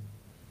mystery.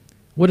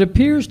 What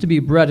appears to be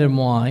bread and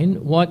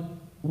wine, what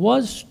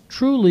was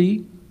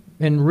truly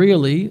and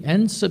really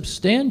and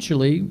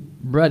substantially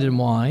bread and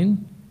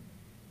wine,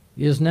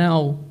 is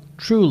now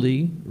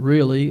truly,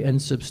 really, and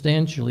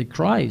substantially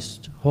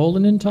Christ, whole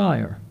and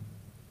entire.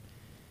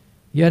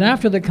 Yet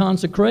after the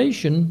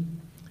consecration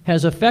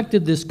has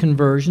effected this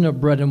conversion of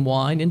bread and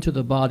wine into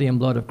the body and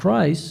blood of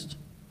Christ,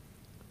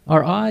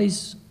 our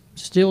eyes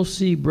still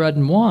see bread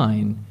and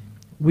wine.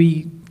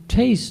 We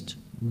taste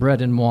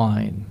bread and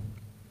wine.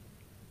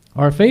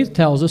 Our faith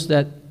tells us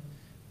that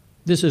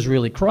this is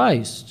really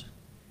Christ,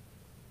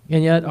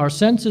 and yet our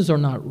senses are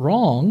not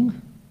wrong.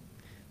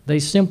 They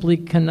simply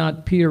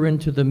cannot peer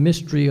into the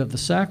mystery of the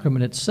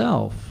sacrament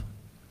itself,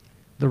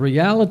 the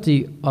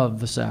reality of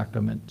the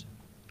sacrament.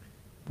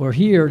 For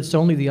here, it's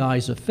only the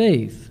eyes of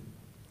faith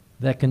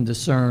that can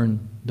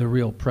discern the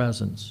real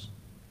presence.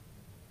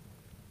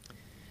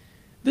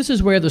 This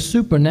is where the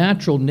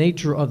supernatural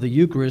nature of the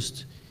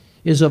Eucharist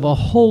is of a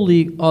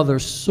wholly other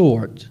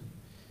sort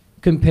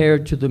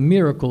compared to the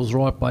miracles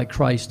wrought by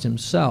Christ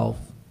himself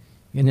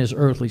in his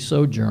earthly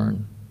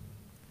sojourn.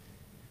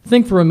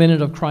 Think for a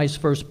minute of Christ's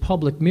first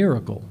public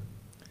miracle,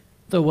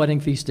 the wedding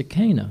feast at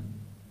Cana.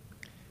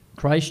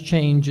 Christ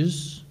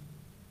changes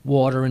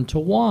water into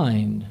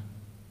wine.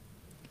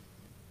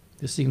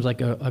 This seems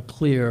like a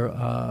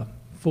clear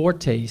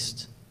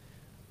foretaste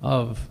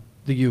of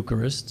the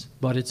Eucharist,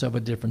 but it's of a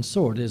different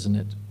sort, isn't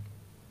it?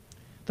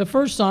 The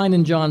first sign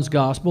in John's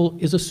Gospel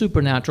is a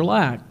supernatural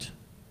act.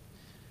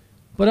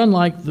 But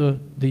unlike the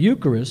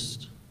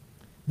Eucharist,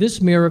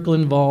 this miracle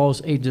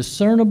involves a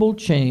discernible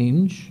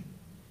change,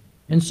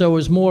 and so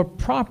is more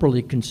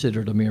properly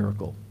considered a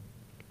miracle.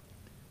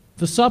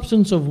 The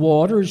substance of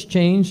water is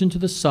changed into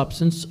the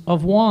substance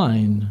of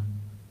wine.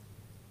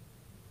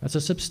 That's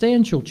a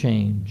substantial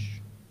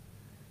change.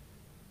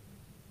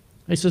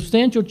 A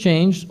substantial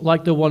change,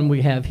 like the one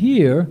we have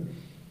here,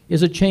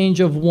 is a change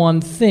of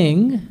one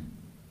thing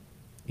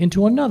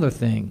into another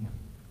thing.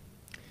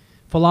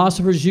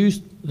 Philosophers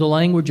use the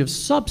language of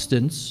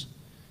substance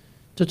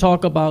to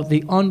talk about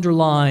the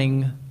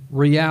underlying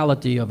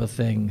reality of a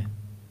thing.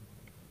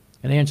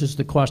 It answers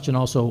the question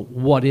also,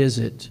 what is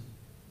it?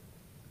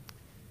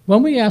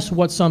 When we ask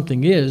what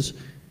something is,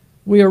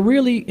 we are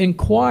really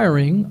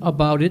inquiring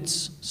about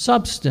its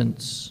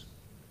substance.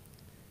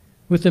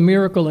 With the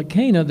miracle at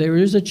Cana, there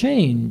is a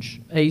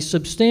change, a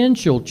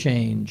substantial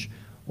change.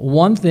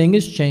 One thing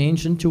is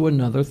changed into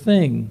another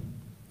thing.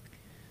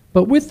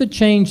 But with the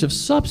change of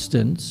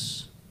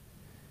substance,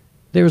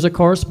 there is a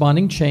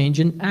corresponding change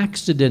in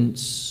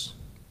accidents.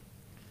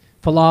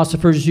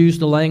 Philosophers use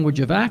the language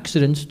of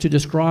accidents to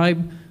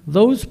describe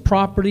those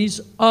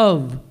properties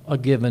of a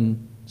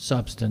given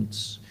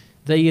substance.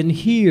 They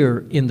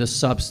inhere in the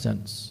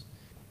substance.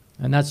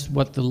 And that's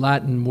what the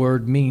Latin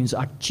word means,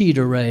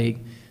 accidere,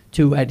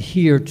 to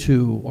adhere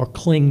to or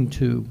cling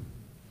to.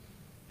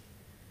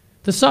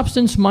 The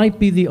substance might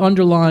be the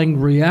underlying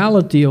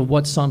reality of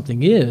what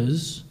something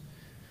is,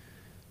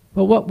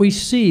 but what we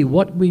see,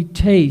 what we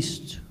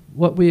taste,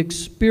 what we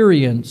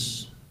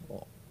experience,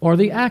 are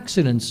the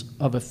accidents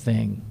of a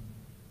thing,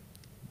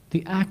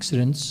 the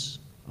accidents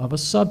of a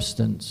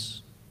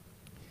substance.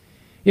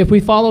 If we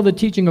follow the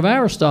teaching of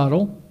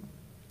Aristotle,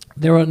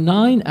 there are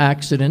 9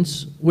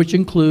 accidents which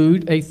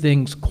include a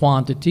thing's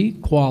quantity,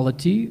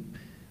 quality,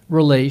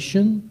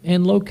 relation,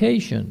 and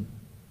location.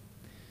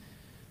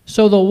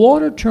 So the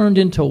water turned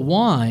into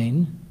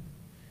wine,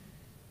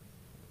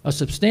 a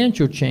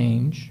substantial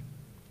change,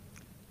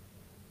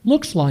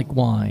 looks like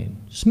wine,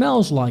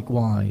 smells like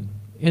wine,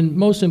 and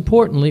most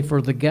importantly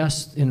for the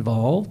guests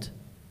involved,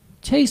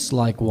 tastes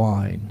like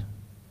wine.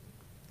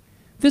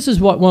 This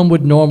is what one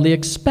would normally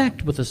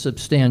expect with a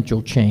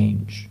substantial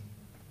change.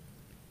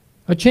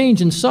 A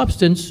change in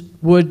substance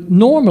would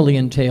normally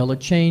entail a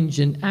change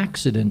in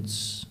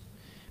accidents,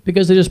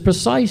 because it is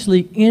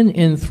precisely in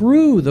and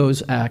through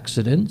those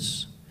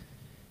accidents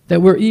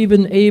that we're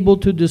even able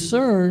to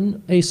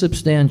discern a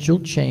substantial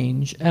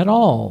change at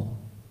all.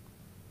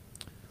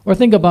 Or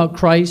think about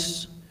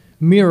Christ's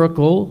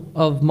miracle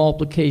of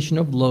multiplication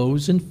of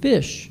loaves and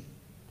fish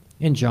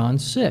in John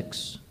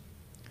 6.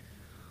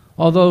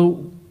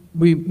 Although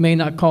we may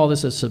not call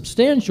this a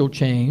substantial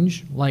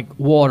change, like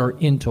water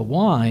into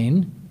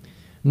wine,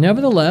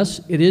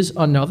 nevertheless, it is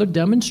another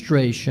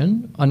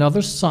demonstration,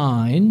 another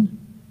sign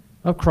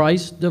of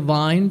Christ's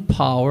divine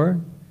power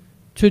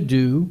to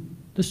do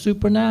the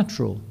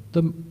supernatural,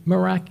 the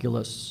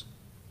miraculous.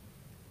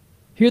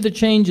 Here the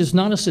change is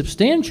not a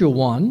substantial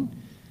one.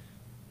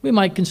 We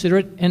might consider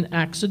it an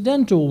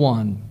accidental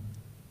one.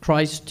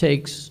 Christ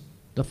takes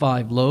the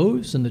 5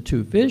 loaves and the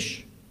 2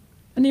 fish,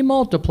 and he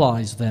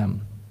multiplies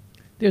them.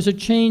 There's a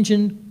change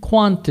in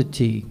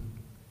quantity.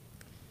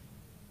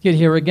 Yet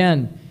here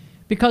again,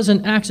 because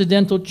an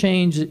accidental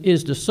change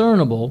is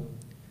discernible,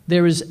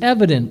 there is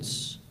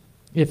evidence,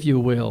 if you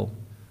will,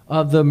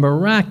 of the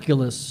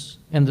miraculous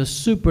and the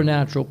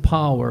supernatural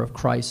power of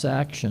Christ's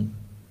action.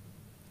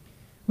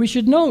 We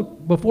should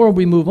note, before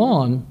we move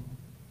on,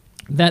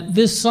 that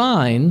this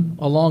sign,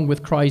 along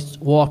with Christ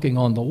walking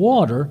on the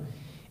water,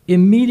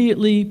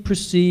 immediately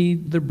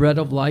precede the bread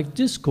of life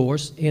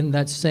discourse in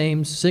that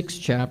same 6th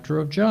chapter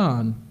of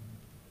John,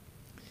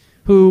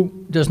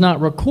 who does not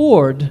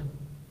record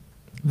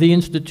the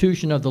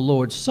institution of the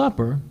Lord's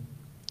Supper,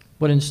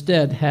 but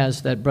instead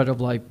has that bread of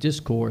life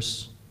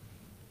discourse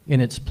in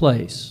its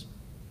place.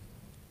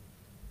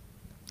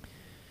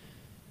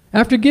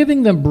 After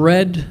giving them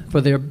bread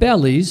for their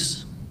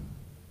bellies,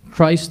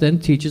 Christ then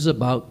teaches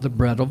about the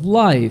bread of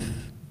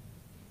life,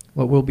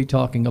 what we'll be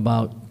talking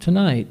about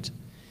tonight.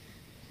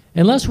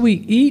 Unless we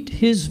eat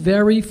his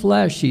very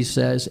flesh, he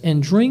says,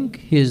 and drink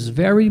his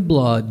very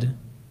blood,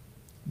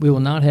 we will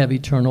not have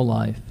eternal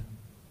life.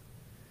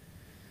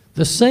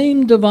 The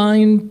same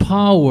divine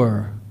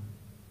power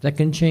that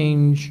can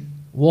change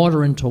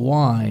water into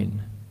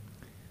wine,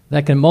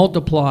 that can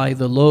multiply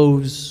the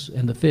loaves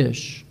and the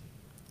fish,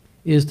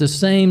 is the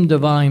same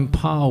divine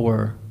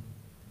power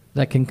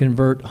that can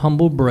convert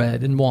humble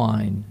bread and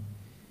wine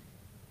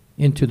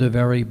into the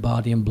very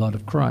body and blood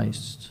of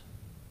Christ.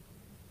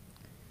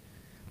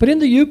 But in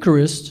the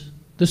Eucharist,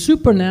 the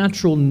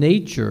supernatural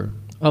nature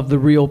of the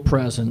real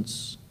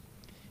presence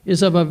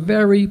is of a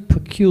very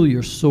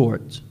peculiar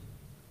sort.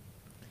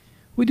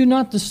 We do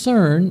not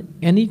discern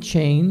any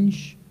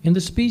change in the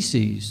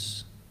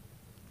species.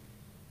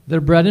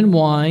 The bread and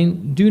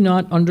wine do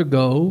not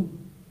undergo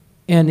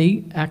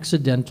any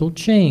accidental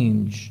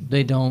change.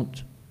 They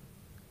don't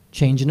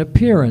change in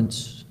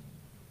appearance.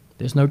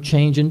 There's no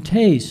change in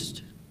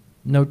taste,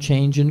 no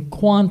change in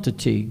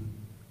quantity.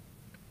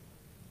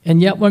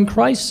 And yet when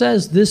Christ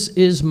says, "This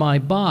is my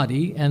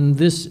body and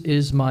this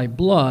is my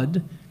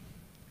blood,"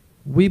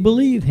 we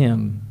believe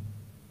him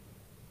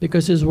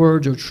because his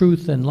words are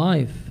truth and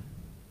life.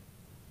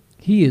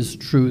 He is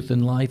truth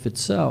and life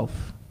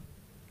itself.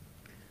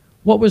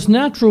 What was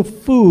natural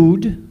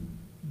food,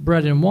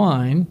 bread and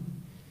wine,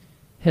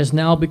 has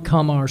now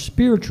become our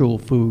spiritual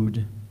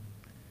food,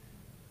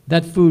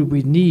 that food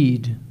we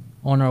need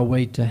on our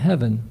way to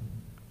heaven.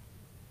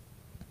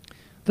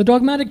 The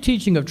dogmatic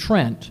teaching of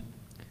Trent,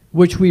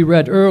 which we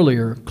read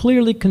earlier,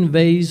 clearly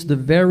conveys the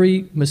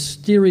very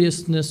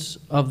mysteriousness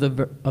of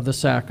the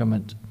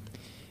sacrament.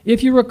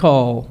 If you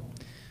recall,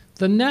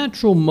 the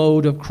natural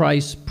mode of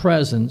Christ's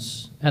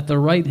presence at the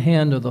right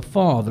hand of the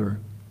Father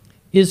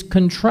is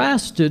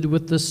contrasted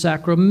with the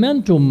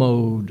sacramental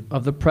mode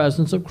of the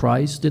presence of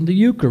Christ in the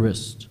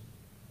Eucharist.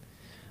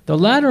 The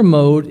latter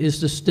mode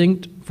is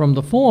distinct from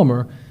the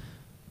former,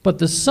 but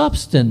the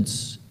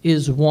substance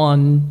is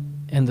one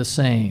and the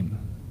same.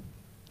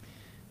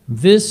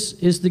 This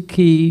is the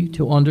key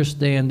to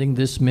understanding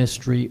this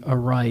mystery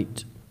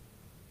aright.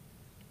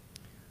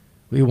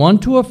 We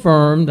want to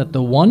affirm that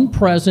the one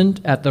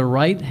present at the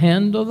right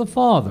hand of the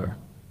Father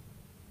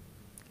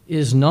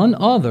is none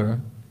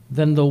other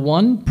than the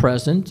one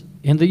present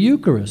in the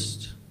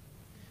Eucharist,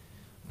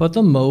 but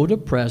the mode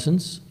of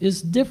presence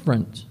is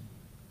different.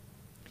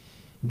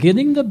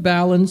 Getting the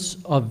balance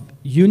of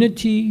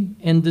unity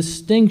and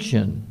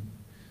distinction,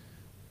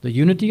 the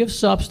unity of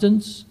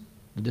substance,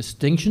 the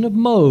distinction of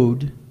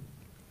mode,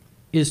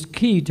 is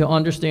key to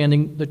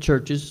understanding the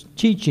Church's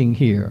teaching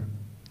here,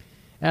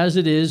 as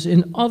it is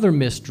in other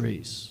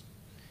mysteries.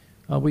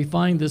 We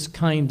find this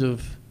kind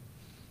of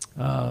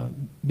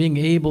being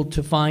able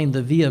to find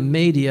the via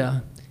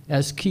media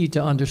as key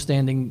to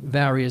understanding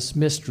various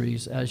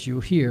mysteries, as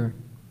you hear.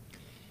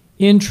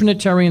 In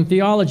Trinitarian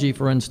theology,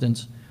 for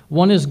instance,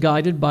 one is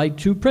guided by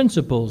 2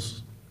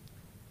 principles.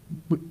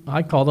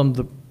 I call them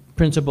the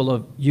principle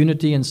of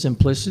unity and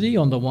simplicity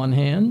on the one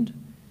hand,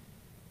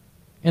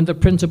 and the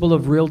principle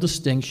of real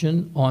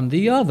distinction on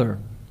the other.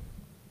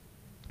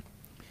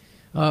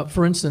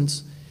 For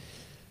instance,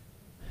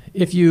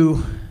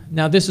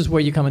 now this is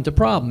where you come into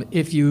problem.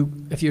 If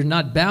you're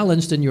not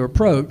balanced in your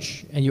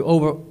approach and you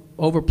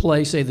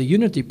overplay, say, the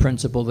unity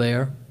principle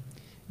there,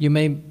 you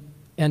may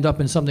end up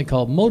in something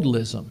called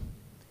modalism.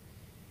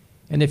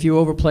 And if you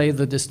overplay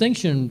the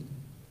distinction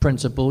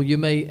principle, you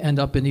may end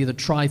up in either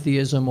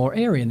tritheism or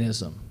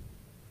Arianism.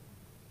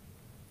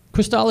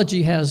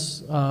 Christology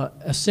has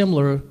a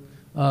similar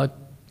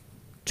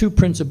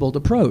two-principled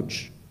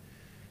approach.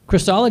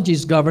 Christology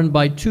is governed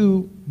by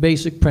two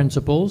basic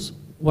principles,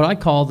 what I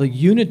call the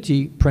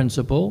unity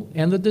principle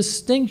and the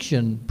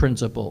distinction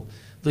principle.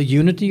 The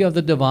unity of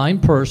the divine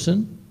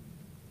person,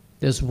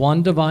 there's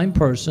one divine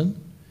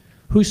person,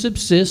 who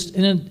subsists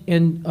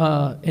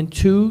in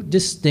two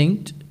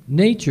distinct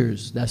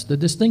natures. That's the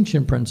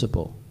distinction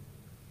principle.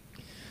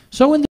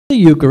 So in the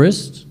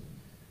Eucharist,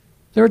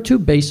 there are two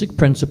basic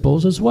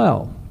principles as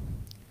well.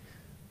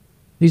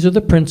 These are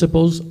the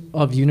principles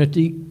of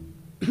unity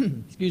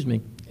excuse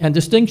me, and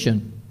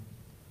distinction.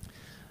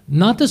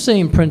 Not the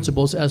same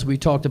principles as we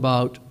talked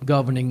about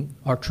governing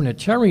our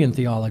Trinitarian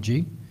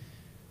theology,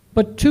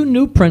 but two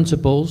new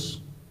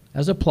principles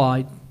as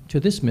applied to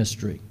this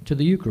mystery, to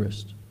the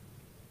Eucharist.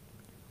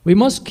 We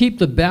must keep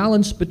the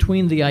balance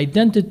between the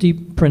identity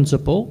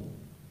principle,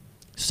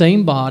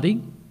 same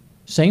body,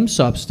 same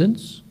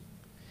substance,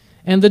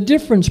 and the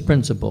difference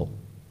principle,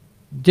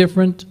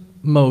 different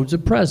modes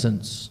of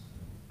presence.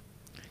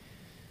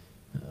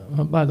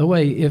 By the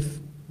way, if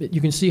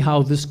you can see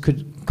how this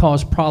could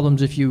cause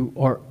problems if you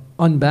are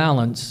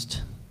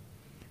unbalanced,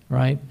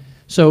 right?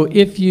 So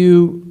if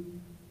you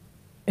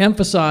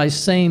emphasize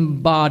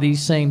same body,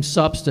 same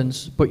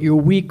substance, but you're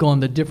weak on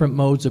the different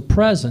modes of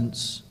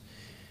presence,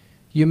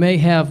 you may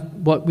have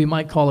what we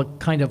might call a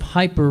kind of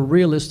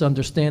hyper-realist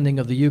understanding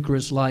of the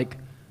Eucharist, like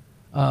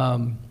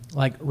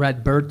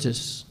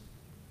Radbertus,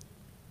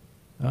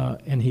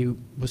 and he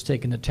was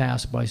taken to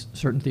task by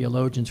certain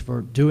theologians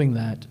for doing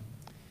that.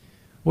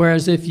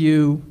 Whereas if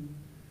you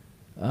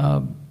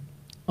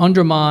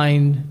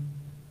undermine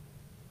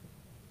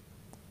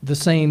the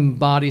same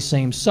body,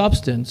 same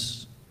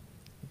substance,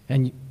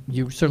 and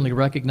you certainly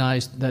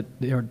recognize that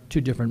there are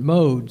two different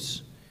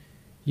modes,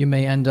 you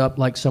may end up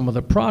like some of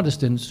the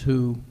Protestants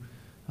who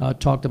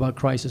talked about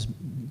Christ as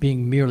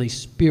being merely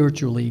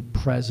spiritually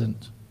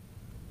present.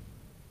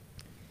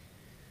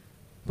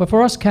 But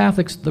for us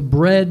Catholics, the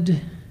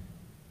bread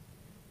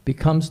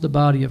becomes the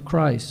body of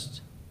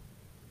Christ.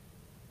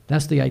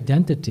 That's the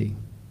identity.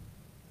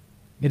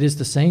 It is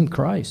the same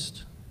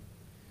Christ.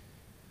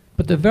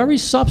 But the very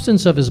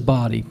substance of his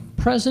body,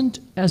 present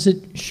as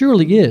it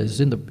surely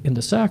is in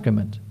the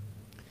sacrament,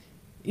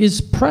 is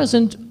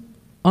present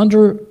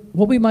under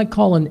what we might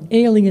call an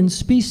alien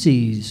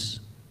species,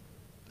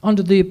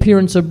 under the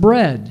appearance of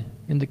bread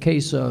in the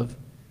case of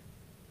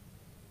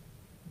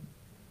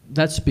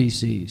that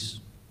species.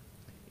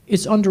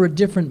 It's under a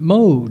different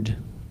mode.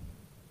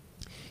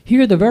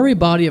 Here, the very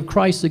body of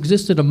Christ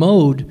exists in a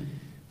mode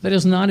that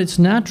is not its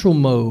natural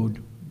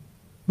mode.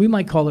 We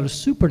might call it a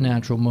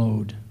supernatural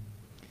mode.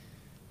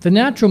 The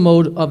natural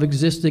mode of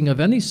existing of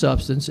any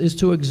substance is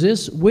to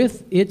exist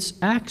with its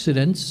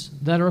accidents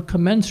that are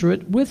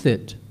commensurate with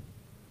it.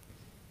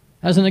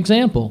 As an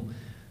example,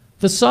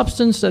 the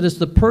substance that is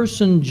the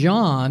person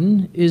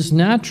John is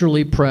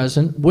naturally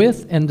present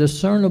with and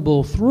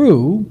discernible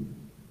through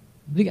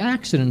the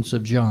accidents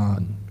of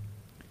John.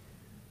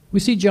 We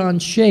see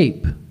John's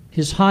shape,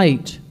 his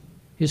height,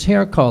 his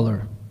hair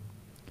color.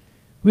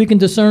 We can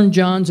discern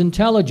John's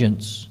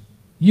intelligence,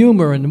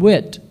 humor, and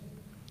wit,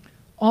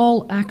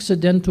 all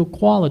accidental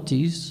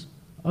qualities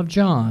of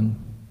John.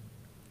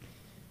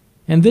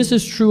 And this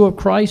is true of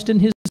Christ in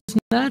his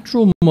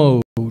natural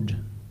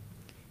mode,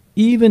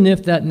 even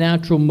if that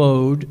natural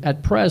mode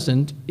at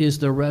present is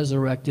the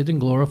resurrected and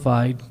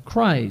glorified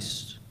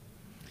Christ.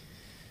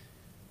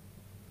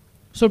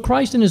 So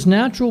Christ in his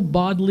natural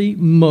bodily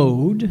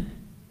mode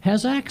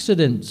has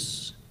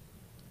accidents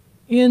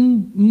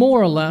in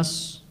more or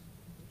less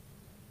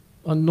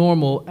a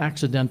normal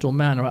accidental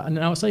manner. And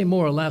I'll say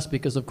more or less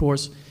because, of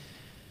course,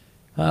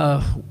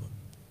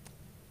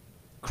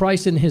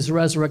 Christ in his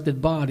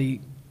resurrected body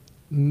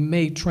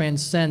may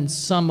transcend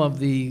some of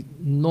the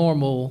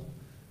normal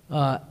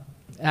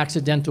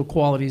accidental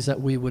qualities that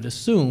we would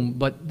assume,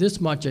 but this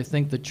much I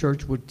think the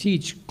church would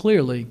teach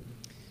clearly,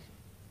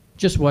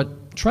 just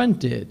what Trent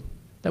did,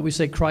 that we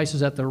say Christ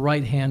is at the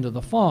right hand of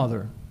the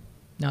Father.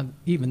 Now,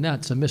 even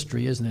that's a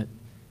mystery, isn't it?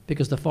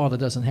 Because the Father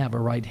doesn't have a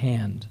right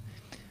hand.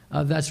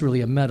 That's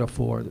really a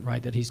metaphor,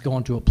 right, that he's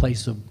gone to a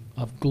place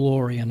of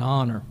glory and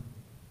honor.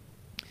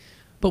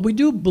 But we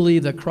do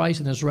believe that Christ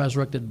in his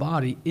resurrected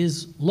body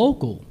is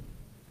local.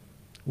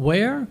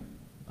 Where?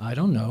 I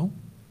don't know,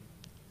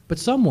 but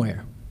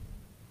somewhere.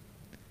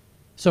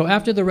 So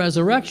after the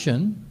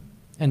resurrection,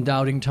 and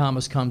doubting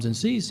Thomas comes and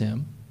sees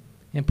him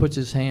and puts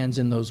his hands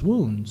in those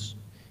wounds,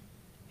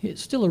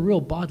 it's still a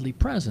real bodily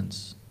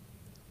presence.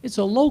 It's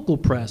a local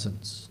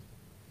presence.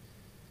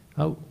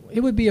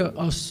 It would be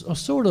a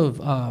sort of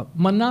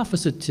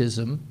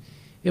monophysitism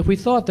if we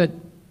thought that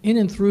in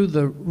and through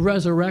the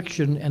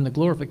resurrection and the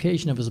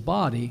glorification of his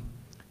body,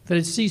 that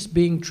it ceased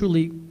being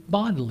truly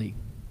bodily,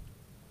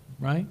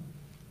 right?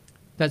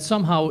 That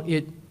somehow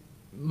it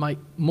might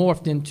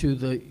morphed into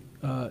the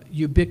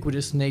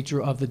ubiquitous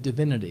nature of the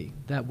divinity.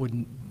 That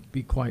wouldn't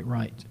be quite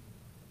right.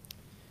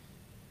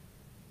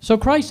 So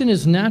Christ in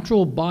his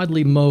natural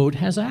bodily mode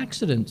has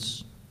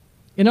accidents.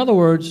 In other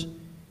words,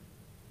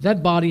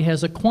 that body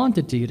has a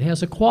quantity, it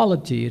has a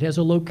quality, it has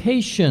a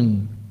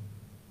location.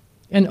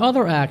 and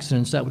other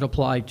accidents that would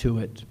apply to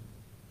it.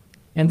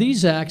 And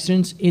these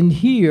accidents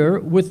inhere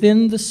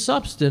within the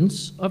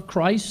substance of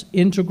Christ's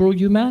integral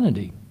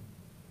humanity.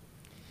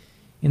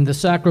 In the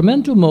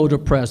sacramental mode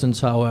of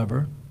presence,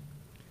 however,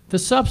 the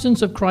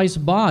substance of Christ's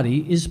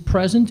body is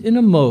present in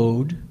a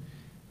mode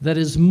that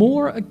is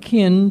more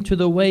akin to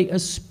the way a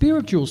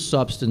spiritual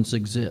substance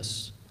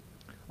exists,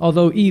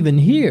 although even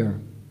here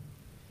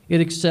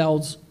it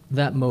excels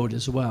that mode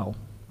as well.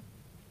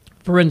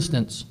 For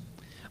instance,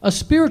 a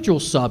spiritual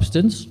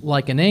substance,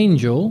 like an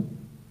angel,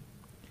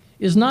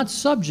 is not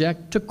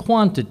subject to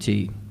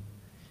quantity,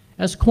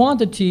 as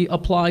quantity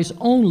applies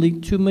only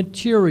to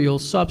material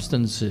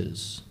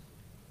substances.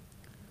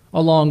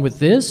 Along with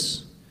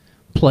this,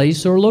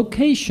 place or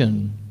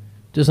location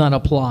does not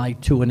apply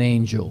to an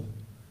angel,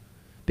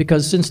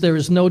 because since there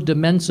is no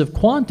dimensive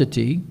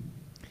quantity,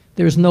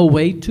 there is no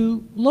way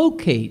to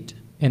locate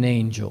an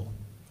angel.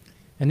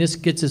 And this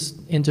gets us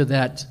into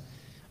that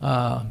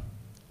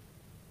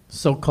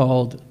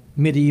so-called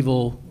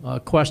medieval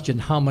question,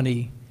 how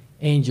many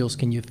angels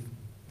can you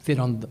fit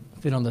on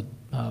the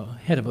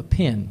head of a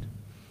pin?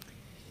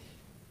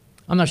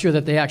 I'm not sure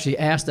that they actually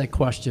asked that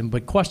question,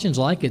 but questions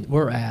like it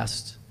were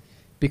asked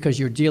because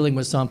you're dealing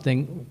with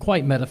something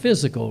quite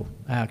metaphysical,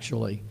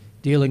 actually,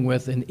 dealing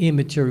with an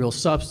immaterial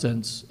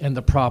substance and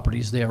the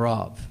properties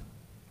thereof,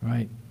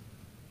 right?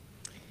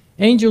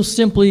 Angels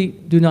simply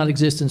do not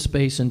exist in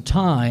space and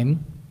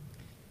time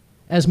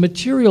as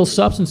material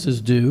substances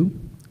do,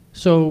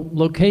 so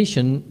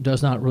location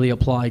does not really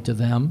apply to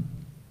them.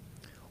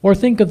 Or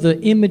think of the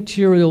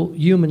immaterial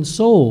human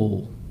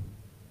soul.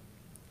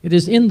 It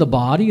is in the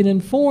body and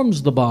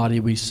informs the body,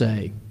 we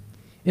say,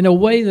 in a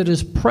way that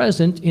is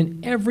present in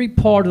every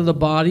part of the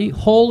body,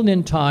 whole and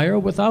entire,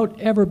 without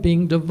ever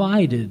being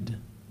divided.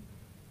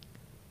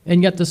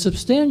 And yet the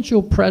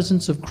substantial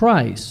presence of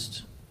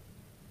Christ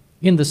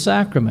in the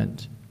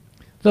sacrament,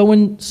 though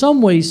in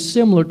some ways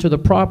similar to the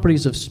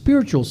properties of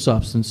spiritual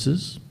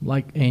substances,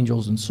 like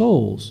angels and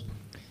souls,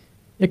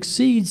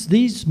 exceeds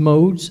these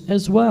modes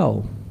as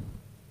well.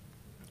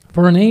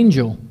 For an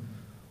angel,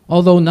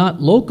 although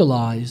not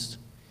localized,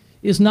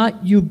 is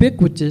not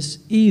ubiquitous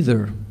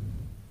either.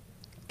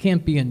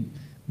 Can't be in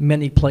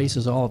many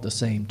places all at the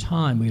same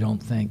time, we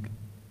don't think.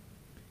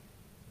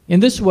 In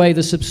this way,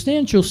 the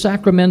substantial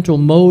sacramental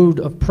mode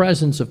of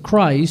presence of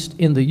Christ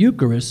in the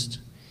Eucharist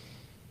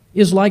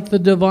is like the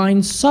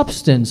divine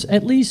substance,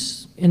 at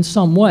least in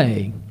some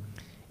way,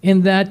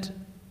 in that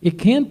it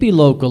can't be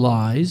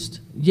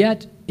localized,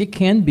 yet it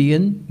can be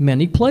in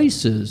many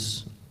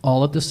places,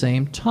 all at the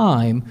same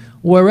time,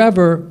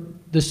 wherever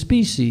the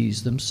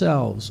species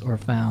themselves are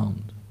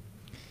found.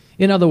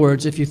 In other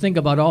words, if you think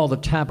about all the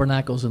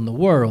tabernacles in the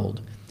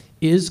world,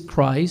 is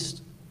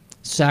Christ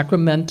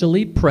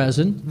sacramentally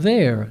present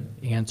there?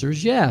 The answer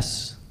is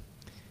yes.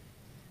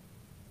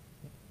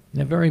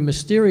 In a very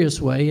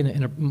mysterious way,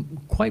 in a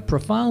quite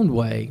profound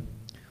way,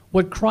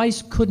 what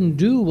Christ couldn't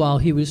do while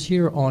he was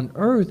here on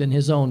earth in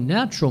his own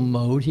natural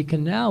mode, he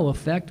can now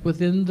effect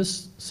within the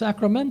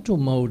sacramental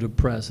mode of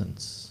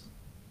presence.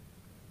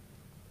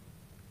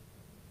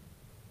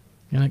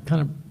 And it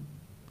kind of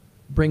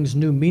brings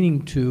new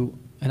meaning to,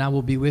 and I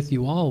will be with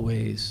you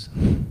always.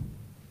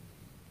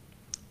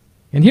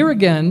 And here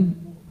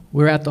again,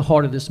 we're at the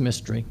heart of this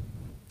mystery.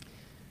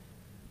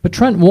 But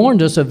Trent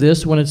warned us of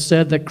this when it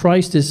said that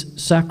Christ is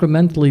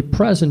sacramentally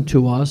present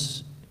to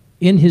us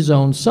in his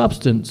own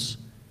substance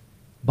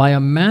by a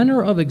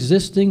manner of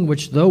existing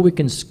which, though we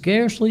can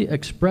scarcely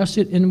express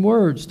it in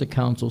words, the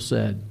council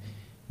said,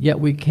 yet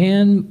we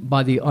can,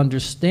 by the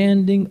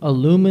understanding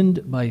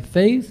illumined by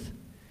faith,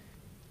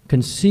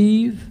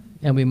 conceive,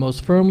 and we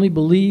most firmly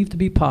believe to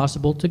be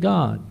possible to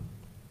God.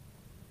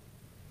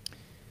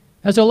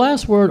 As a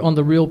last word on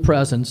the real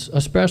presence,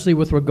 especially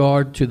with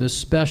regard to the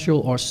special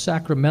or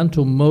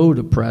sacramental mode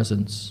of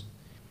presence,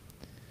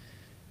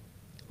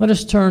 let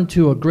us turn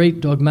to a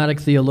great dogmatic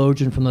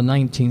theologian from the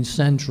 19th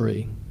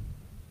century,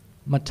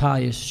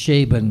 Matthias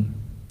Scheeben.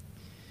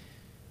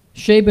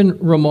 Scheeben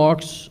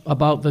remarks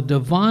about the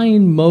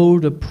divine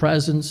mode of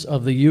presence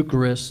of the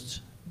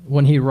Eucharist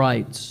when he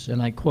writes,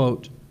 and I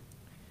quote,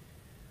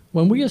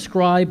 "When we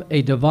ascribe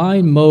a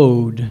divine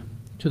mode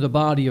to the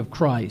body of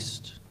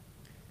Christ,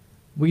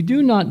 we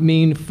do not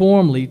mean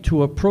formally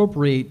to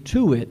appropriate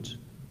to it,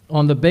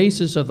 on the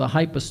basis of the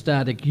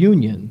hypostatic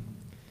union,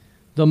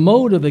 the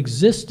mode of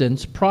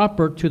existence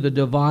proper to the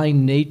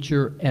divine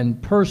nature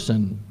and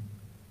person.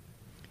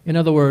 In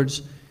other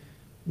words,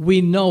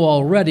 we know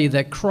already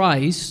that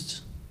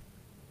Christ,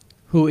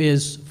 who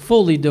is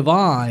fully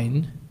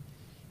divine,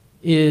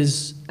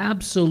 is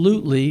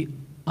absolutely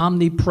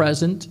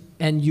omnipresent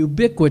and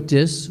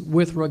ubiquitous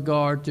with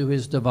regard to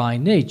his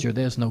divine nature.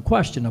 There's no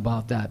question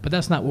about that, but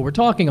that's not what we're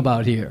talking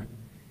about here.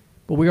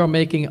 But we are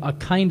making a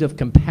kind of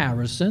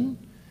comparison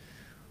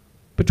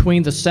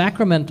between the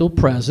sacramental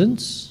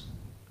presence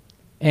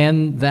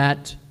and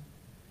that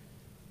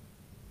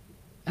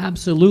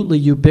absolutely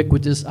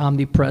ubiquitous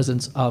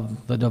omnipresence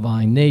of the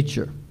divine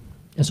nature.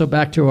 And so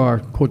back to our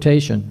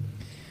quotation.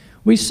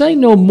 We say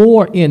no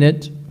more in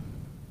it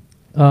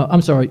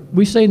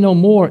we say no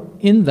more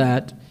in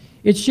that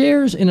it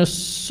shares in a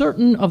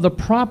certain of the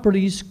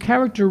properties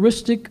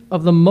characteristic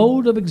of the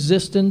mode of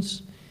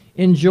existence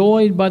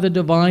enjoyed by the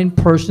divine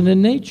person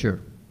in nature,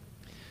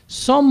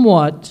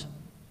 somewhat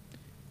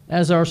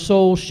as our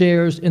soul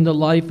shares in the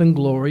life and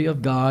glory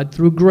of God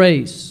through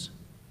grace.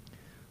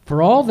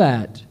 For all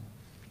that,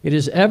 it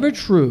is ever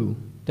true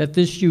that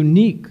this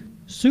unique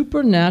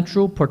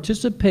supernatural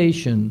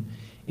participation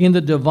in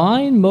the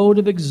divine mode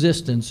of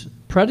existence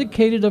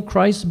predicated of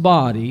Christ's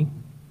body,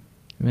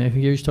 and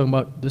here he's talking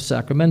about the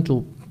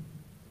sacramental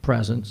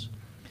presence,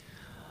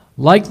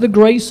 like the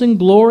grace and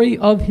glory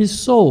of his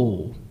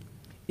soul,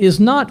 is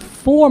not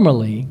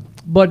formally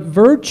but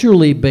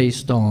virtually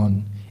based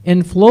on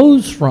and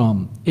flows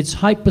from its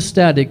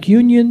hypostatic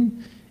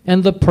union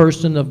and the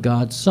person of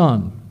God's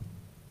Son.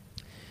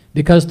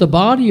 Because the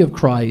body of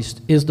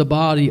Christ is the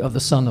body of the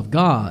Son of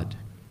God,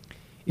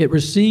 it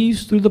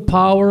receives through the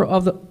power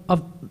of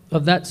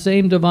that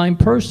same divine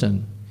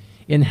person,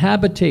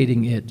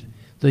 inhabiting it,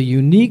 the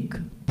unique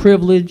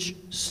privilege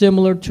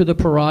similar to the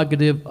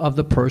prerogative of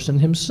the person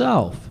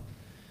himself,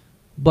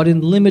 but in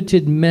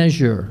limited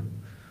measure,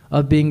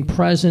 of being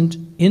present,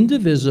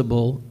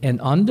 indivisible, and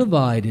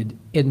undivided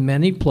in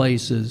many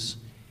places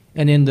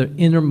and in the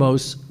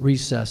innermost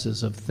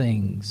recesses of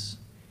things.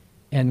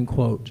 End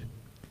quote.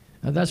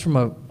 Now that's from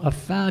a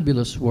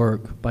fabulous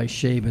work by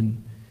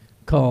Shaven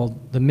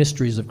called The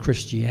Mysteries of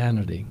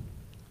Christianity.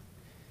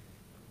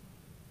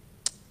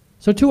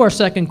 So to our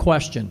second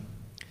question.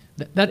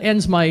 That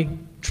ends my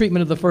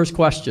treatment of the first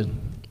question.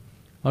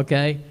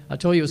 Okay? I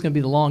told you it was going to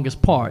be the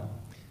longest part.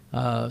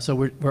 So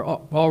we're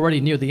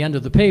already near the end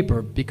of the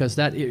paper because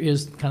that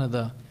is kind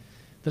of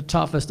the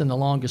toughest and the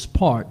longest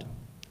part.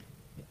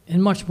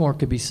 And much more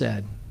could be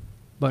said,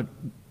 but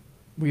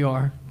we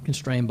are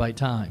constrained by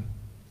time.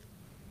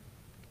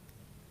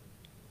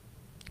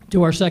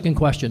 To our second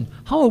question,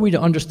 how are we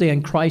to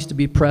understand Christ to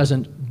be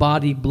present,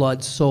 body,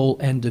 blood, soul,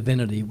 and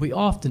divinity? We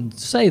often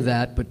say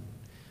that, but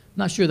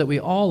not sure that we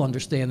all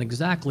understand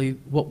exactly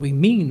what we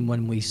mean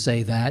when we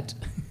say that.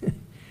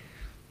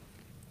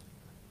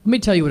 Let me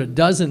tell you what it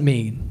doesn't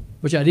mean,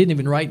 which I didn't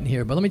even write in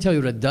here, but let me tell you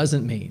what it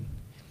doesn't mean.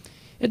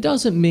 It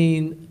doesn't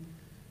mean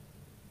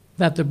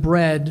that the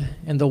bread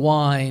and the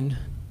wine,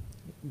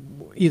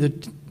 either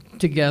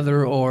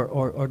together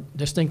or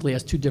distinctly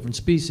as two different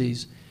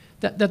species,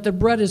 that the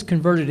bread is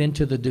converted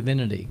into the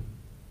divinity.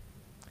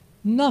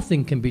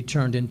 Nothing can be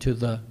turned into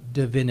the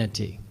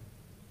divinity,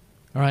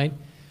 all right?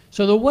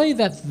 So the way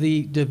that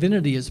the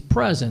divinity is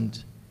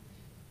present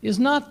is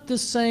not the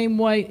same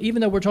way,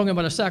 even though we're talking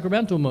about a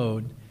sacramental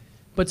mode,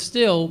 but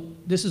still,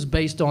 this is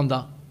based on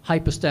the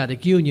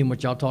hypostatic union,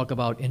 which I'll talk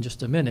about in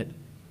just a minute.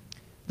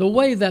 The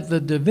way that the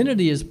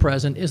divinity is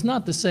present is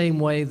not the same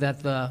way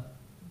that the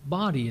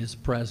body is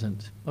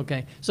present,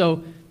 okay?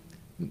 So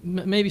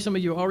maybe some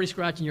of you are already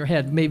scratching your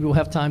head. Maybe we'll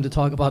have time to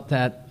talk about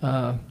that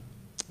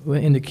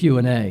in the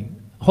Q&A.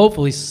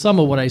 Hopefully, some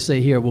of what I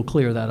say here will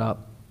clear that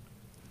up.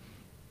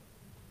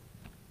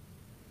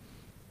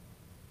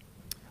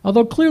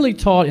 Although clearly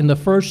taught in the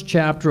first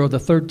chapter of the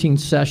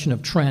 13th session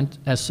of Trent,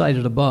 as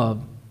cited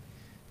above,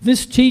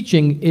 this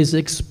teaching is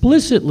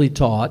explicitly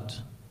taught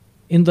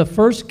in the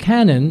first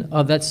canon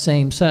of that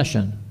same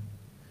session.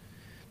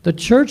 The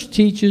Church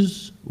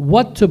teaches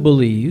what to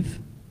believe,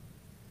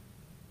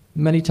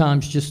 many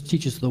times just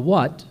teaches the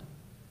what.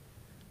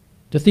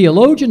 The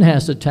theologian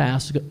has the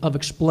task of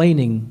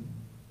explaining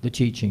the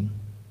teaching.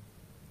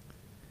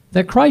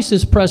 That Christ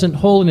is present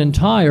whole and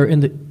entire in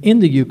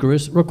the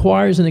Eucharist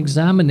requires an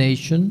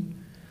examination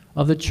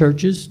of the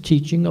Church's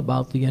teaching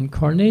about the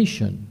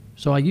Incarnation.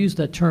 So I used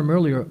that term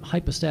earlier,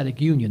 hypostatic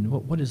union.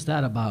 What is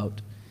that about?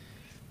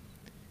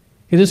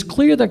 It is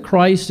clear that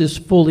Christ is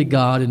fully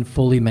God and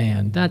fully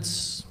man.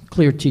 That's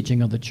clear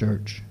teaching of the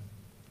Church.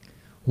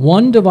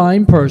 One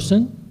divine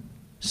person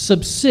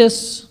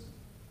subsists,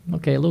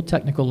 okay, a little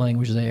technical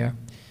language there.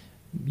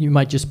 You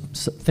might just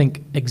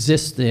think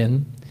exist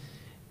in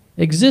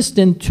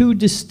two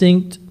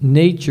distinct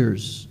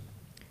natures.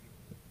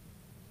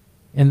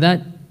 And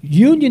that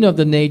union of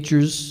the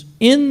natures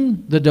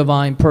in the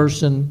divine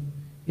person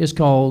is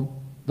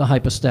called the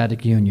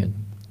hypostatic union.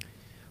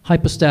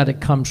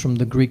 Hypostatic comes from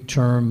the Greek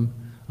term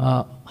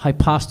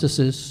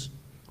hypostasis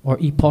or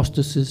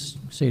hypostasis,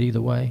 say it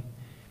either way.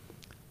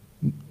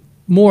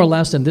 More or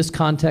less, in this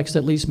context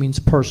at least, means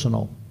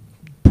personal.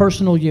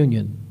 Personal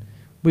union.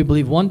 We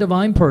believe one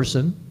divine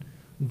person,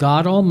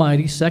 God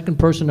Almighty, second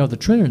person of the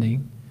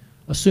Trinity,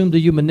 assumed a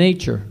human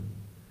nature.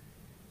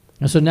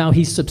 And so now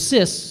he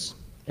subsists,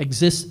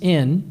 exists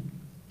in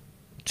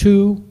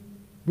two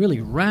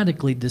really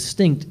radically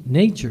distinct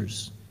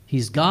natures.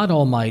 He's God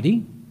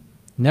Almighty,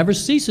 never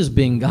ceases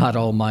being God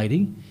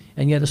Almighty,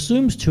 and yet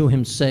assumes to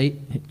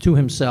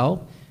himself,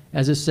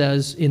 as it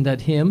says in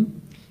that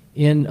hymn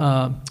in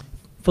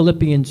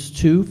Philippians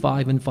 2,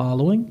 5 and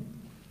following.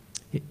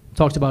 It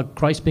talks about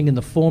Christ being in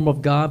the form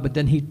of God, but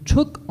then he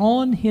took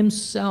on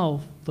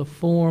himself the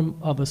form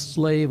of a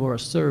slave or a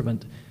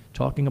servant,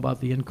 talking about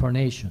the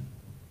Incarnation,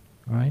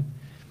 all right?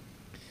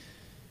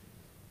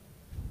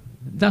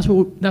 That's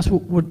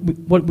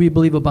what we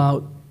believe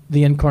about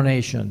the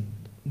incarnation.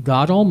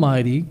 God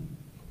Almighty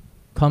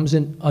comes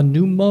in a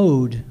new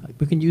mode.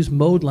 We can use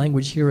mode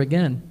language here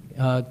again,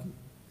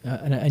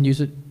 and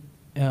use it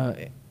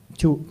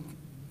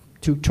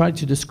to try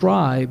to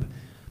describe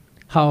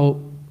how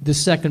the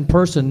second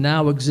person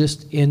now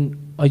exists in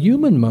a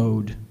human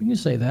mode. We can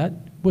say that,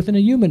 within a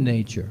human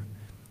nature.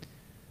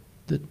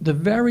 The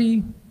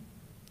very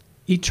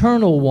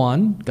eternal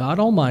one, God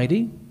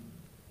Almighty,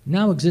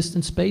 now exists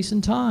in space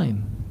and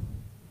time.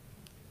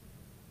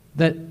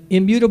 That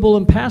immutable,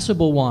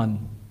 impassible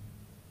one,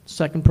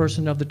 second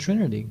person of the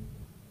Trinity,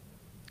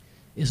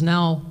 is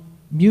now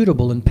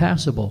mutable and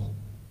passible.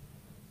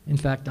 In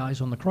fact,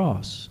 dies on the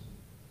cross.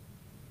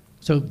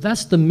 So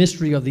that's the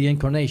mystery of the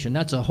incarnation.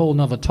 That's a whole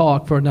nother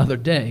talk for another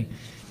day.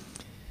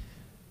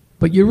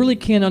 But you really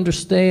can't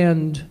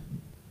understand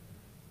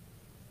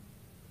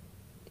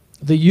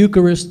the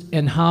Eucharist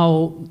and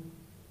how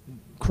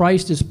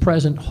Christ is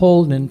present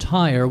whole and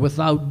entire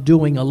without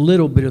doing a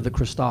little bit of the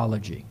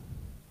Christology.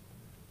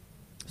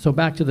 So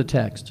back to the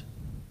text.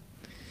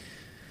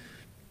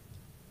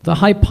 The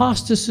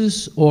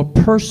hypostasis or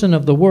person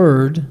of the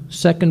Word,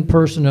 second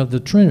person of the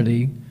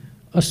Trinity,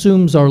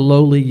 assumes our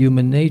lowly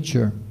human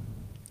nature.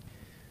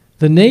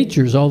 The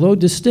natures, although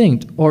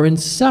distinct, are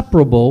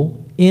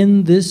inseparable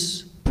in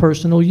this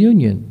personal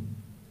union.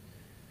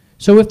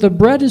 So if the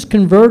bread is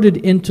converted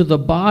into the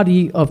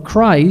body of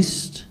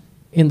Christ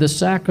in the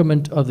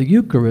sacrament of the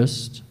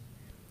Eucharist,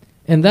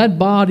 and that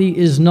body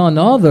is none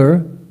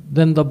other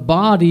than the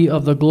body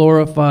of the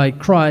glorified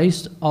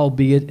Christ,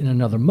 albeit in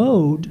another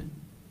mode,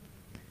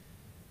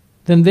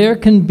 then there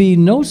can be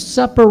no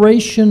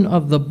separation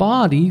of the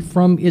body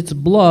from its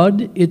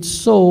blood, its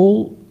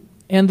soul,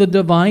 and the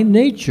divine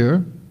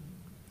nature,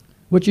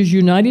 which is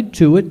united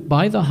to it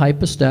by the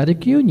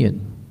hypostatic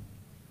union.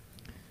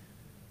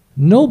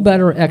 No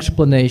better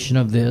explanation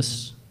of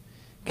this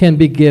can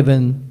be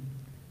given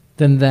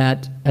than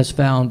that as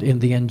found in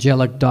the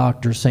angelic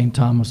doctor, St.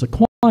 Thomas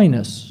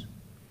Aquinas.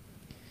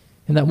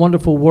 In that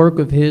wonderful work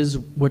of his,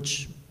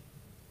 which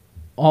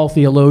all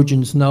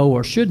theologians know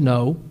or should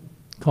know,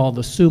 called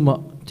the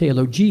Summa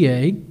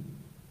Theologiae,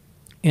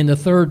 in the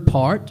third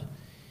part,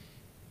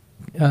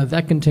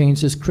 that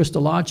contains this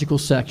Christological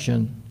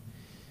section.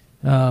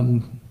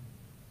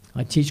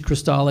 I teach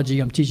Christology.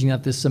 I'm teaching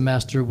that this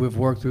semester. We've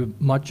worked through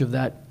much of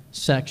that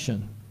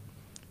section.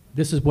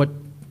 This is what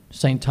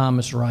St.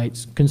 Thomas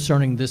writes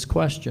concerning this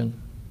question.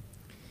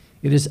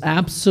 It is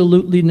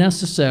absolutely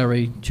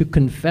necessary to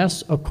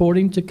confess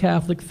according to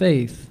Catholic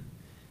faith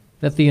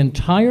that the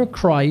entire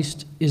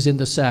Christ is in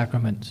the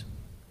sacrament.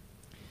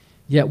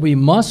 Yet we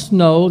must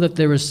know that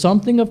there is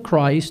something of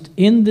Christ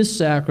in this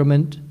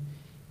sacrament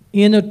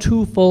in a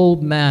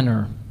twofold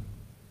manner.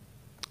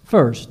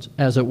 First,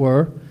 as it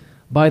were,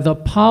 by the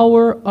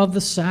power of the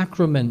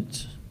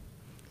sacrament,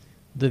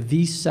 the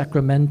vis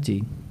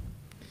sacramenti.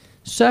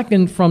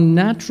 Second, from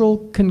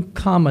natural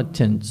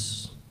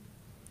concomitants.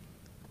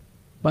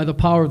 By the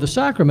power of the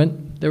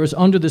sacrament, there is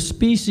under the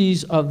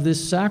species of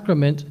this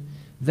sacrament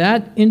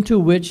that into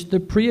which the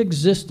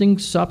pre-existing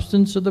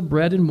substance of the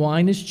bread and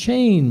wine is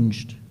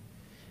changed,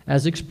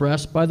 as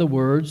expressed by the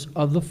words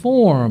of the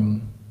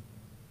form,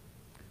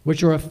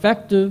 which are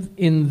effective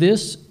in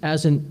this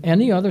as in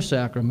any other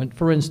sacrament.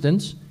 For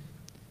instance,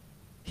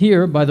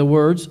 here by the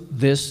words,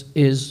 "This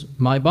is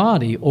my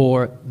body,"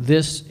 or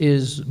 "This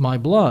is my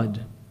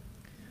blood."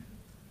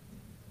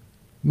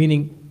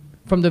 Meaning,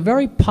 from the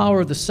very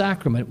power of the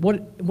sacrament,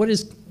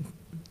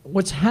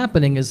 what's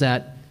happening is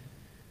that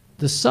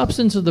the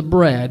substance of the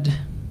bread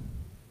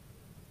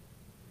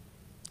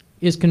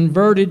is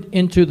converted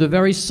into the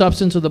very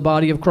substance of the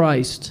body of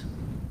Christ.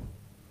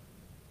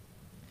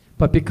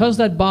 But because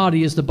that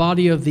body is the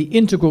body of the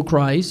integral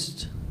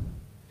Christ,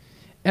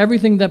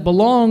 everything that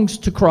belongs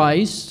to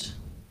Christ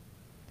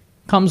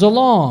comes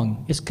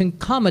along, is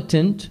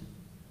concomitant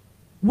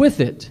with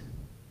it,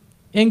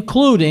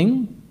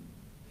 including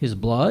his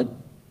blood,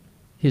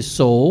 his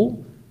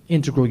soul,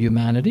 integral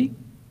humanity,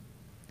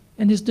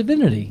 and his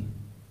divinity.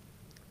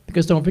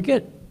 Because don't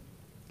forget,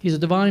 he's a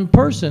divine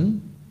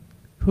person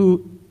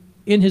who,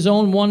 in his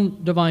own one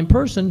divine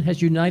person,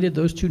 has united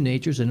those two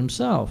natures in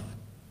himself.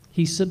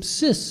 He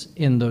subsists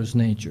in those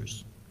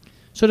natures.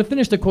 So to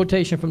finish the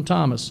quotation from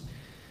Thomas,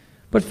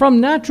 but from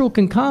natural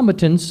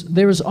concomitants,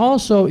 there is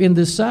also in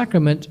this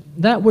sacrament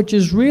that which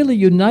is really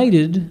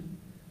united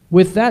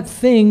with that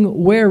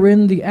thing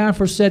wherein the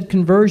aforesaid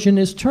conversion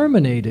is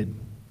terminated,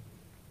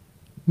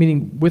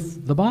 meaning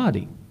with the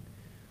body.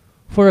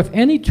 For if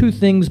any two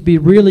things be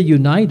really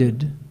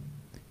united,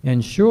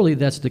 and surely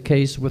that's the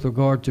case with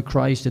regard to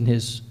Christ and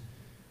his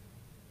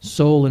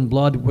soul and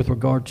blood with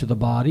regard to the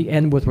body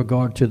and with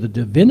regard to the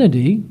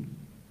divinity,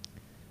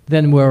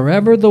 then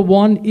wherever the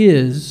one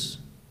is,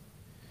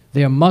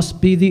 there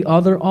must be the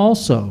other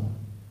also,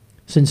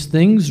 since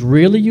things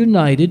really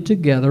united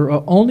together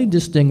are only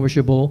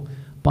distinguishable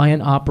by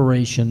an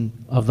operation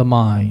of the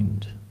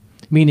mind.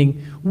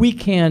 Meaning, we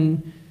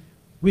can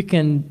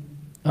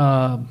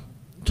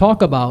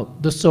talk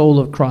about the soul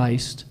of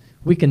Christ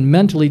We can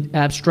mentally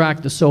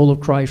abstract the soul of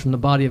Christ from the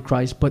body of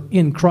Christ, but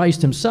in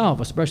Christ himself,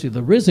 especially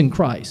the risen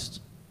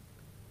Christ,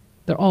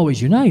 they're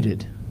always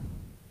united.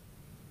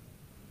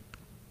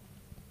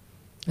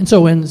 And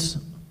so ends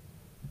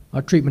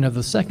our treatment of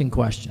the second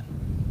question.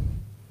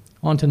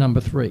 On to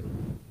number 3.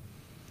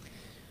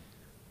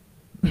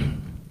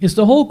 Is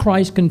the whole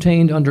Christ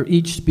contained under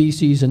each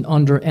species and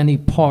under any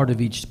part of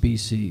each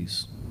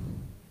species?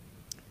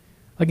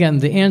 Again,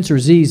 the answer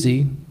is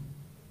easy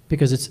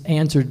because it's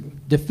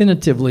answered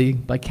definitively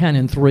by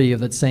Canon 3 of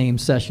that same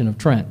session of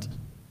Trent.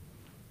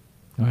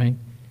 All right?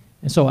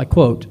 And so I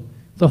quote,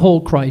 the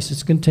whole Christ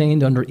is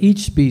contained under each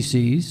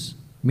species,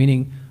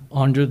 meaning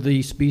under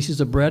the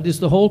species of bread is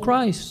the whole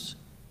Christ.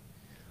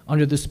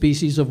 Under the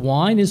species of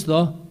wine is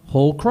the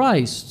whole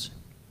Christ.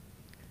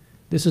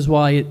 This is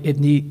why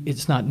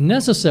it's not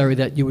necessary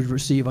that you would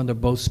receive under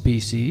both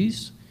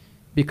species,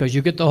 because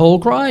you get the whole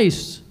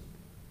Christ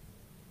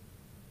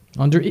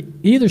under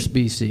either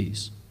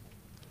species.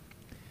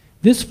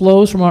 This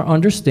flows from our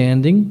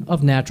understanding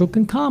of natural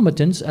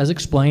concomitance as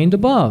explained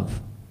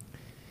above.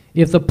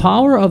 If the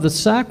power of the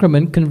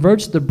sacrament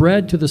converts the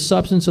bread to the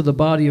substance of the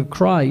body of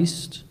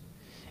Christ,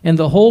 and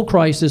the whole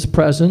Christ is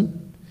present,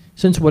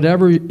 since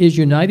whatever is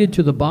united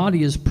to the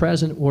body is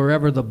present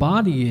wherever the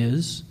body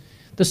is,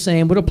 the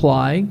same would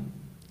apply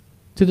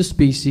to the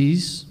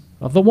species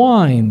of the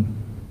wine.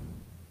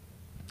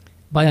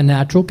 By a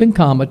natural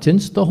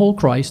concomitance, the whole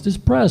Christ is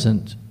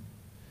present.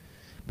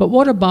 But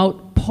what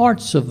about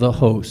parts of the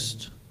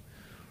host,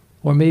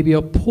 or maybe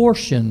a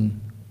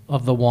portion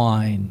of the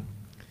wine?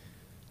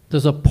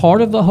 Does a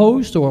part of the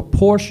host or a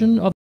portion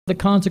of the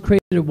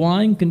consecrated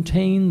wine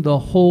contain the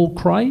whole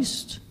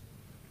Christ?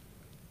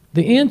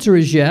 The answer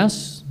is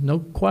yes. No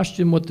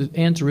question what the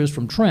answer is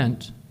from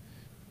Trent.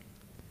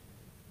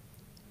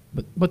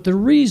 But the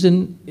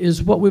reason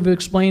is what we've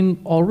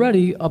explained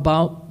already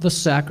about the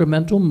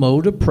sacramental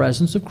mode of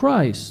presence of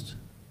Christ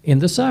in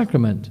the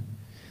sacrament.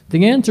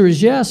 The answer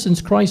is yes,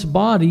 since Christ's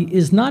body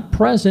is not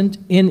present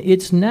in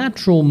its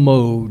natural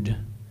mode,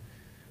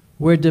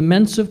 where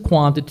dimensive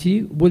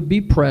quantity would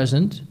be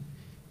present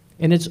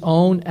in its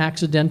own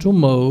accidental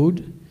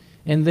mode,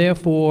 and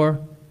therefore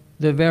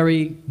the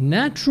very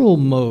natural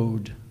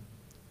mode,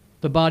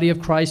 the body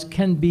of Christ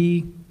can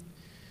be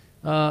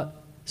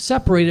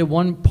separated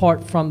one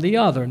part from the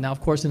other. Now,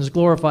 of course, in his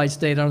glorified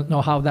state, I don't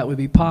know how that would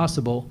be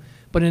possible,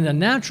 but in a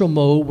natural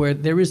mode where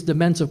there is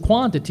dimensive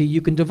quantity, you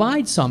can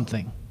divide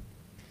something.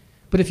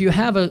 But if you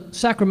have a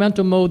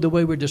sacramental mode the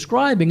way we're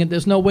describing it,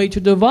 there's no way to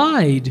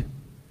divide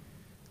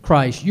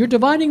Christ. You're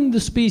dividing the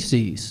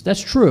species,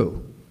 that's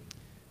true.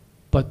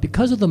 But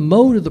because of the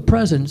mode of the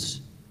presence,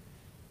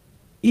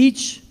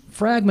 each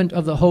fragment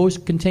of the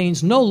host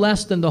contains no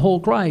less than the whole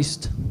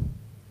Christ.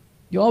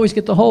 You always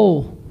get the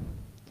whole.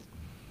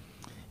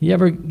 You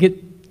ever get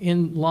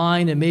in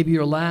line and maybe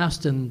you're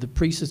last and the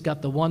priest has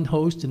got the one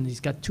host and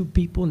he's got 2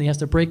 people and he has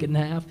to break it in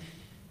half?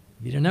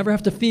 You never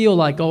have to feel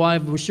like, oh, I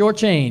was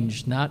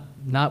shortchanged.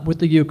 Not with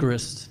the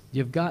Eucharist.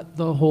 You've got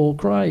the whole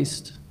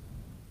Christ.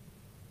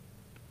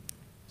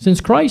 Since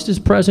Christ is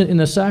present in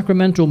the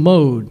sacramental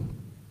mode,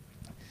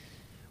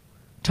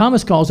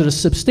 Thomas calls it a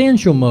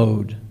substantial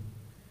mode.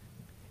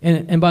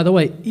 And by the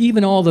way,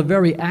 even all the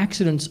very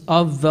accidents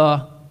of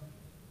the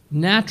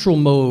natural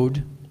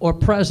mode are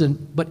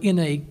present, but in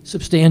a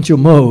substantial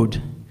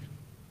mode.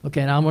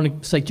 Okay, and I don't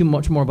want to say too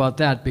much more about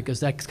that because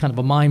that's kind of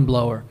a mind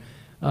blower.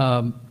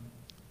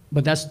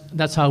 But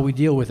that's how we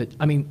deal with it.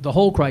 I mean, the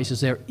whole Christ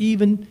is there.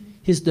 Even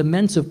his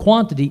dimensive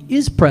quantity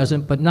is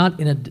present, but not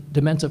in a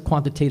dimensive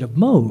quantitative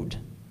mode.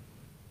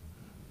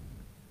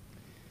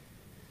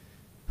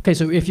 Okay,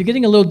 so if you're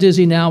getting a little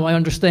dizzy now, I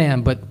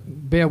understand, but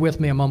bear with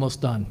me, I'm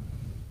almost done.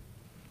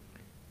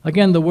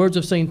 Again, the words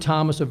of St.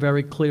 Thomas are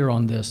very clear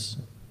on this.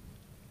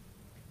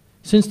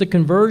 Since the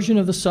conversion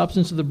of the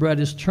substance of the bread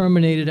is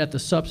terminated at the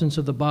substance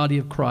of the body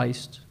of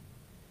Christ,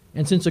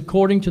 and since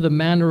according to the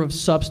manner of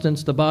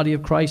substance the body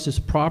of Christ is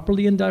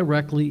properly and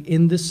directly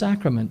in this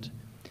sacrament,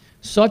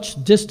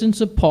 such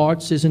distance of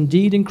parts is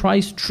indeed in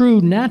Christ's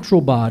true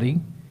natural body,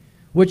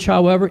 which,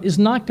 however, is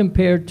not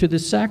compared to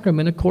this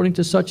sacrament according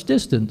to such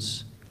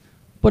distance,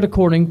 but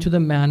according to the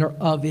manner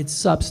of its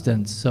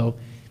substance. So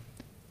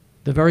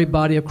the very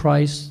body of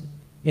Christ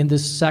in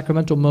this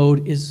sacramental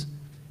mode is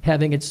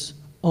having its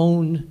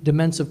own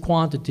dimensive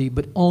quantity,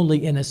 but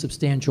only in a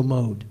substantial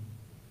mode.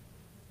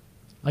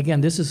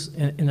 Again, this is,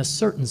 in a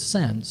certain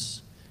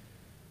sense,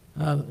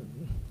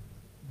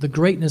 the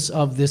greatness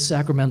of this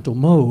sacramental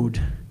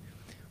mode,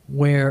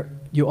 where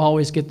you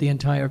always get the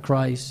entire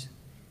Christ.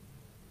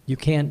 You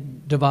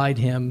can't divide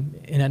him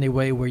in any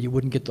way where you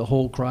wouldn't get the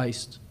whole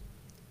Christ.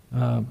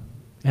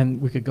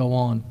 And we could go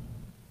on.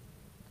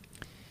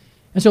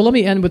 And so let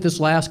me end with this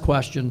last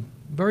question.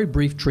 Very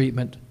brief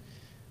treatment,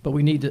 but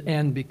we need to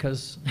end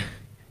because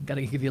I've got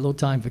to give you a little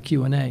time for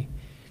Q&A.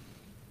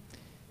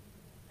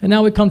 And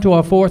now we come to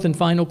our fourth and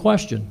final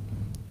question.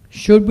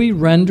 Should we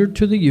render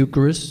to the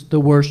Eucharist the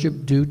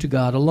worship due to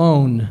God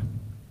alone?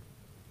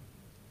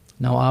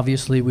 Now,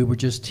 obviously, we were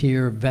just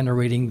here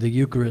venerating the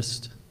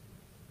Eucharist.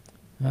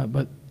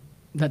 But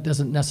that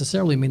doesn't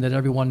necessarily mean that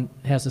everyone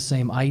has the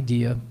same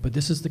idea, but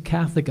this is the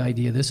Catholic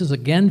idea. This is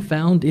again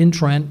found in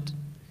Trent,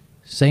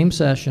 same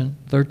session,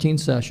 13th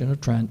session of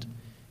Trent,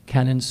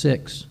 Canon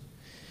 6.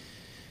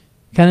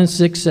 Canon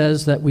 6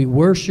 says that we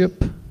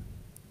worship,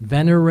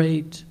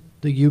 venerate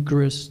the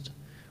Eucharist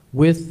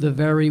with the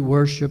very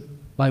worship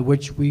by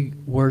which we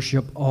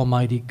worship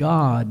Almighty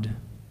God.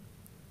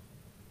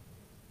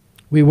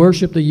 We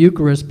worship the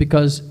Eucharist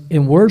because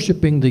in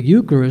worshiping the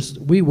Eucharist,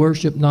 we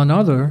worship none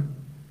other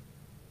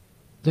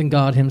than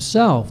God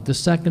himself, the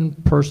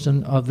second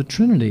person of the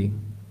Trinity.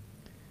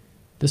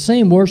 The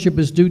same worship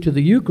is due to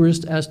the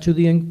Eucharist as to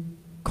the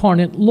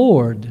incarnate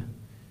Lord,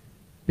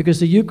 because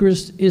the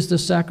Eucharist is the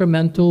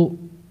sacramental,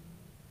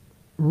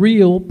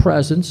 real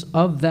presence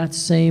of that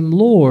same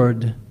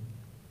Lord.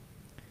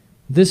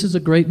 This is a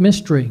great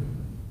mystery,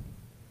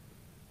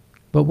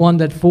 but one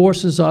that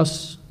forces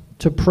us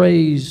to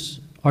praise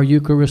our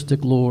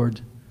Eucharistic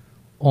Lord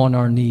on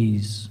our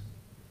knees.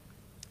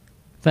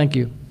 Thank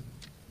you.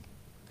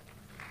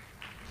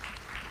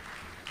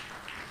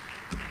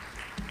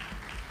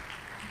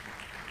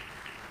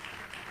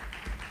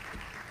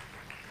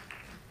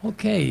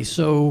 Okay,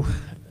 so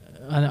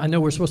I know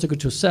we're supposed to go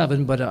to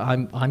 7, but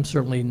I'm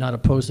certainly not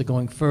opposed to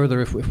going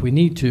further if we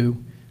need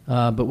to,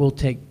 but we'll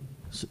take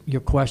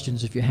your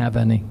questions if you have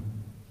any.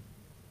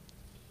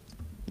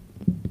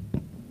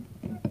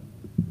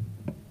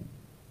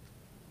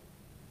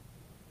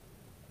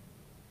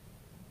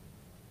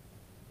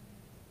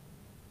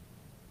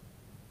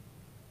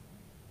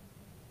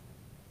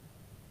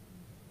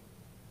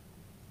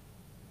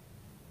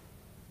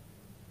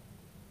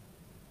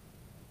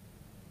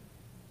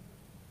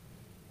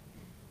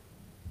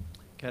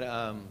 Kind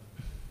of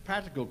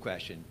practical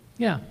question.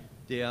 Yeah.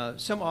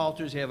 Some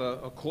altars have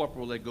a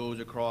corporal that goes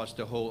across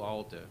the whole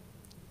altar.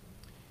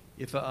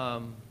 If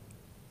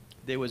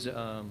there was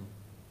a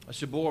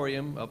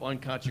ciborium of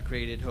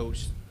unconsecrated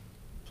hosts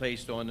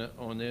placed on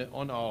the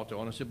altar,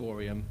 on a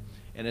ciborium,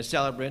 and a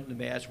celebrant in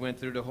the Mass went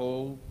through the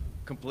whole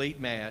complete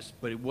Mass,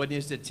 but it wasn't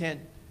his intent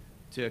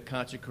to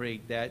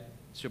consecrate that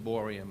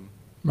ciborium.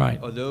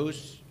 Right. Are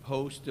those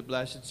hosts the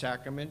Blessed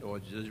Sacrament, or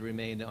does it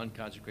remain the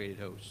unconsecrated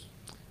hosts?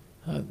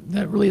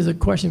 That really is a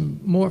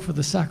question more for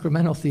the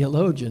sacramental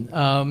theologian.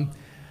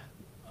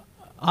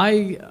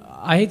 I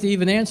hate to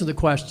even answer the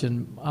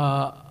question.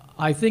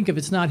 I think if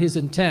it's not his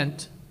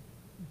intent,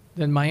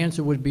 then my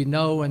answer would be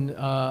no, and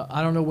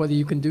I don't know whether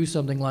you can do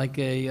something like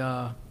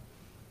a,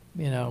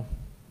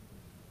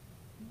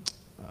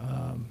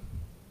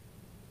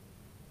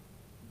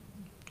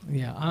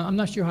 yeah, I'm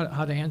not sure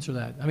how to answer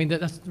that. I mean,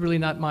 that's really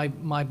not my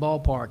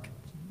ballpark,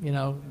 you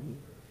know.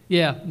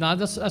 Yeah, no,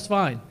 that's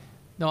fine.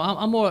 No,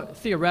 I'm more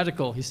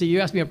theoretical. You see, you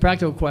asked me a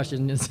practical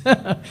question. It's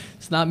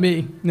not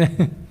me.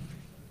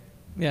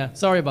 Yeah,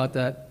 sorry about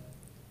that.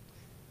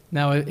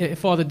 Now, if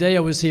Father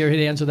Deo was here,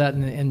 he'd answer that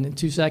in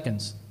 2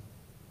 seconds.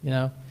 You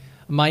know,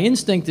 my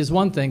instinct is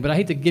one thing, but I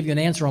hate to give you an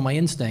answer on my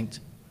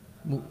instinct.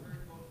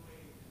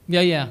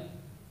 Yeah.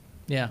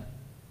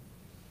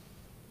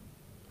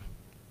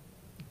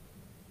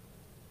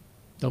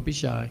 Don't be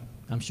shy.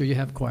 I'm sure you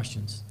have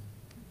questions.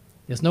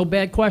 There's no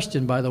bad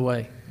question, by the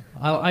way.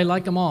 I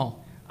like them all.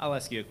 I'll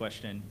ask you a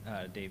question,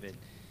 David.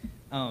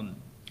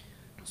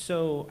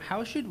 So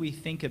how should we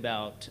think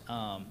about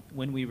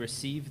when we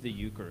receive the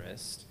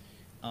Eucharist?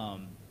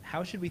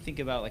 How should we think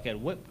about, like, at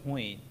what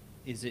point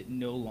is it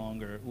no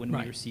longer, when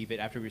we receive it,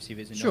 after we receive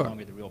it, is it no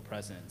longer the real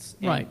presence?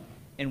 Right.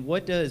 And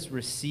what does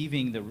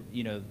receiving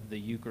the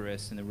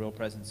Eucharist and the real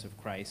presence of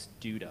Christ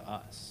do to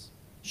us?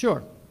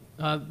 Sure.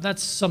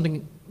 That's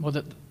something,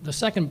 well, the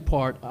second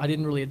part, I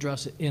didn't really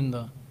address it in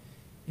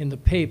the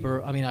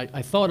paper. I mean,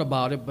 I thought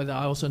about it, but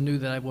I also knew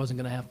that I wasn't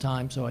going to have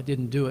time, so I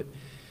didn't do it.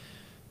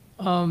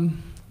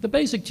 The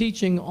basic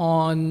teaching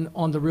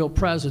on the real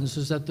presence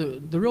is that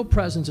the real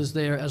presence is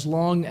there as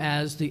long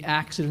as the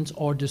accidents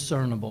are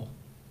discernible.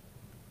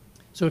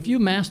 So if you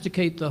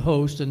masticate the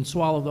host and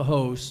swallow the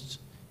host,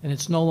 and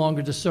it's no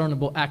longer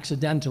discernible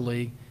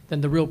accidentally,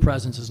 then the real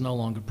presence is no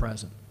longer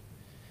present.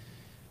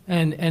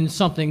 And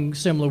something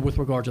similar with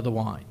regard to the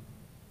wine.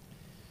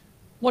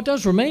 What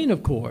does remain,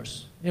 of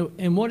course,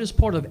 and what is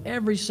part of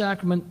every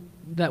sacrament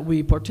that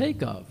we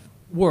partake of,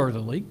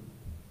 worthily,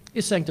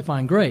 is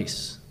sanctifying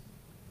grace.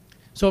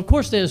 So, of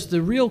course, there's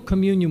the real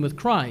communion with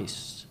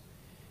Christ,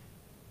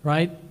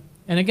 right?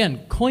 And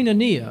again,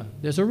 koinonia,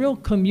 there's a real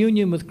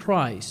communion with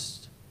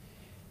Christ.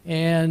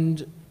 And,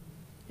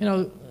 you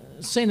know,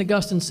 St.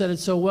 Augustine said it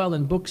so well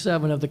in Book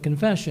 7 of the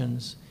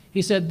Confessions.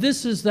 He said,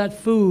 this is that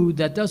food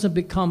that doesn't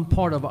become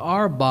part of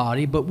our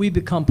body, but we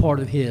become part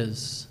of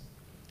his.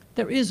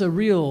 There is a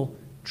real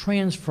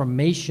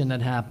transformation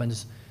that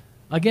happens.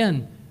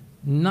 Again,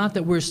 not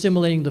that we're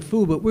assimilating the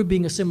food, but we're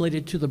being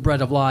assimilated to the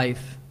bread of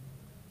life.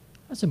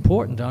 That's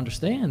important to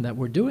understand that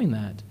we're doing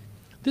that.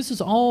 This is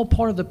all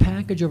part of the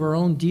package of our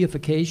own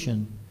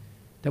deification,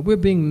 that we're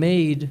being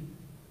made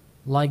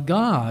like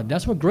God.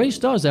 That's what grace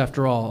does,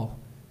 after all.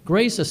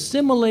 Grace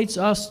assimilates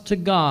us to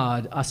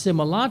God,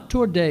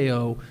 assimilatur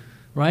Deo,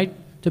 right?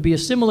 To be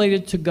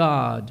assimilated to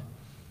God.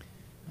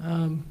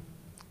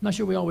 not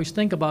sure we always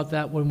think about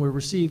that when we're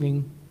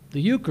receiving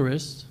the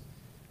Eucharist,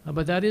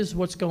 but that is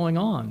what's going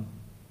on,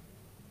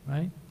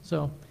 right?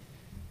 So,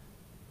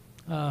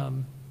 what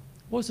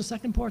was the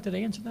second part? Did I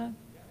answer that?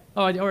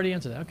 Oh, I already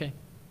answered that, okay.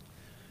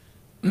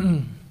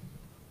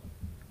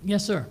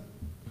 Yes, sir.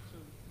 So,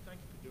 thank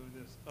you for doing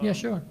this. Yeah,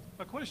 sure.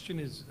 My question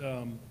is,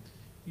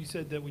 you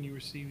said that when you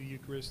receive the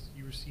Eucharist,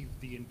 you receive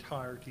the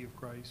entirety of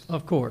Christ.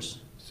 Of course.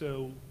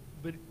 So,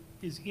 but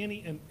is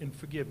any, and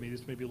forgive me,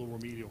 this may be a little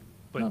remedial,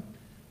 but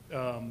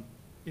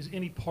is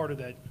any part of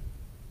that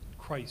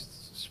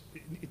Christ's,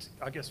 it's,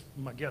 I guess,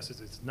 my guess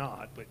is it's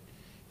not, but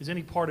is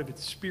any part of it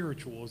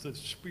spiritual? Is that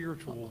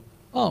spiritual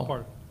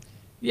part?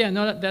 Yeah,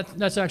 no,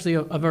 that's actually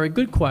a very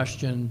good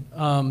question.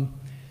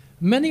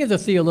 Many of the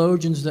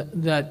theologians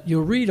that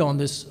you'll read on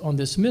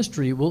this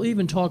mystery will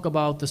even talk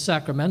about the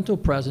sacramental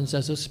presence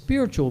as a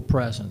spiritual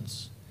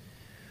presence.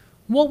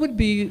 What would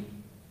be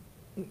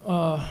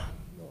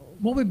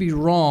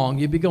wrong?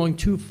 You'd be going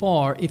too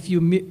far if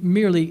you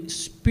merely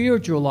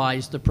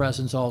spiritualize the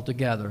presence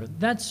altogether.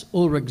 That's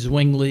Ulrich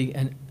Zwingli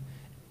and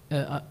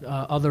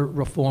other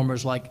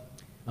reformers like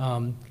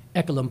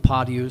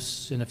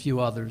Ecolampadius and a few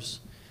others.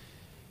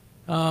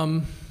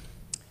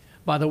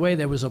 By the way,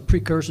 there was a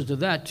precursor to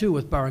that, too,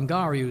 with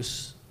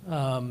Berengarius,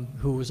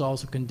 who was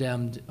also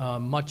condemned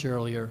much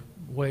earlier,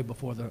 way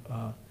before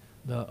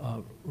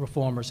the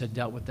reformers had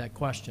dealt with that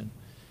question.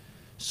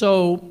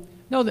 So,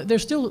 no,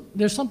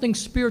 there's something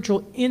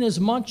spiritual in as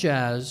much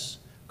as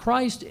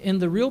Christ in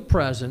the real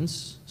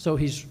presence, so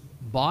he's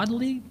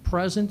bodily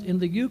present in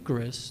the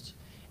Eucharist,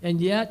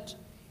 and yet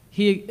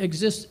he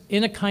exists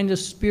in a kind of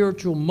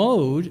spiritual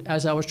mode,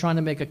 as I was trying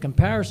to make a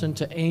comparison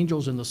to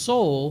angels in the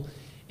soul,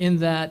 in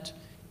that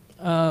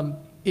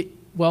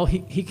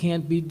he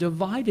can't be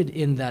divided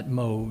in that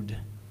mode,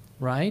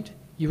 right?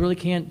 You really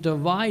can't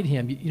divide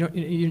him.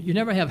 You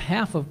never have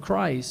half of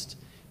Christ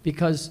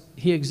because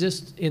he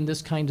exists in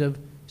this kind of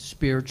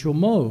spiritual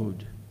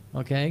mode,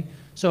 okay?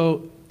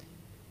 So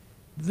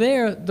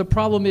there, the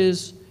problem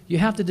is you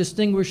have to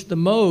distinguish the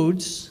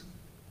modes,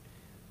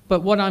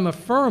 but what I'm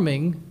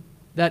affirming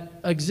that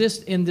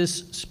exists in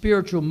this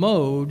spiritual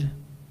mode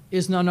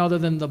is none other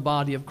than the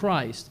body of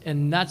Christ.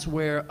 And that's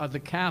where the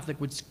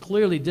Catholic would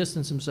clearly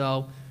distance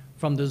himself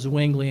from the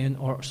Zwinglian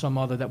or some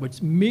other that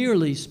would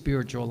merely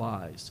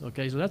spiritualize.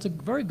 Okay, so that's a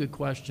very good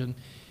question.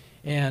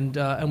 And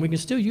we can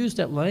still use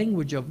that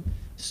language of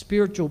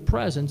spiritual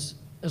presence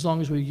as long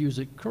as we use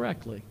it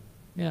correctly.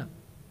 Yeah.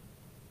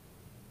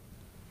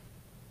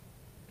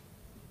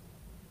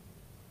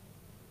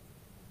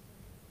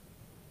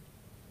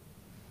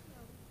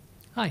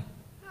 Hi.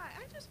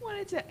 I just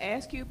wanted to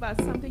ask you about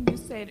something you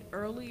said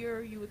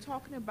earlier. You were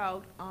talking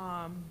about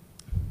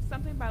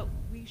something about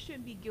we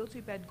shouldn't be guilty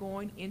about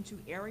going into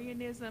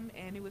Arianism,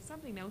 and it was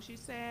something else you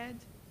said.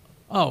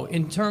 Oh,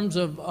 in terms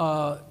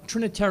of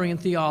Trinitarian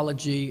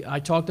theology, I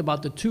talked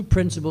about the two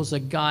principles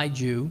that guide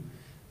you,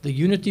 the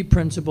unity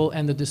principle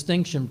and the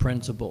distinction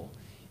principle.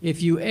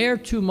 If you err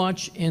too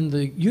much in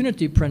the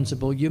unity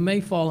principle, you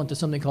may fall into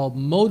something called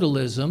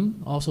modalism,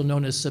 also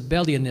known as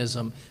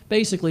Sabellianism,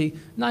 basically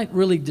not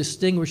really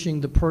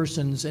distinguishing the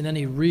persons in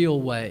any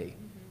real way.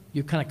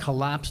 You kind of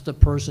collapse the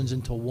persons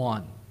into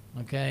one,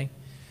 okay?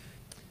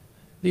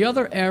 The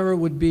other error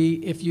would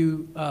be if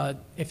you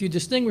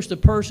distinguish the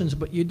persons,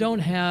 but you don't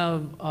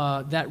have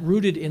that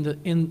rooted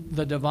in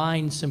the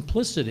divine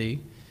simplicity,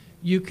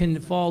 you can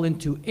fall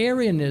into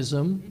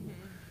Arianism,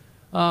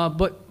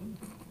 but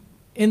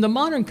in the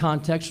modern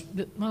context,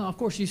 well, of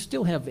course, you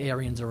still have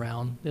Arians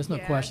around. There's no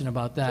question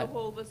about that.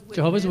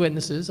 Jehovah's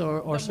Witnesses,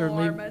 or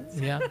certainly, Mormons.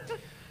 Yeah.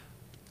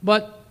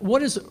 But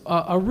what is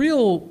a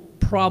real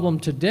problem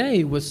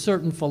today with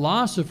certain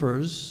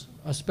philosophers,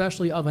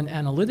 especially of an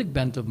analytic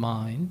bent of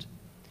mind,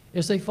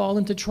 is they fall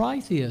into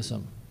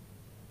tritheism.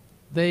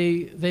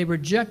 They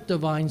reject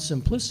divine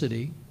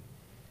simplicity.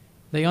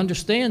 They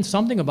understand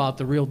something about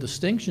the real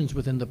distinctions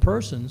within the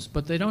persons,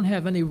 but they don't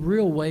have any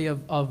real way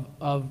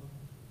of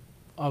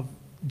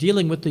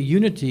dealing with the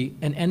unity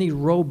in any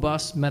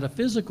robust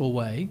metaphysical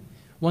way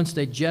once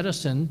they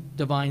jettison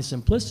divine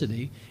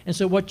simplicity. And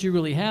so what you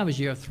really have is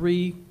you have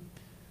three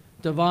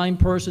divine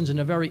persons in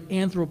a very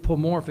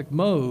anthropomorphic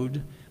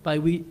mode by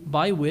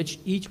which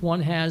each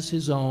one has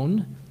his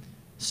own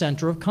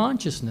center of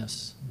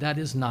consciousness. That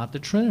is not the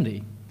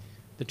Trinity.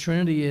 The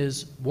Trinity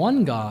is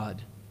one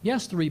God.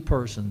 Yes, three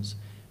persons.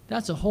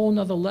 That's a whole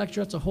nother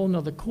lecture. That's a whole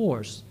nother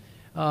course.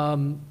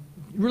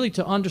 Really,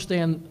 to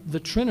understand the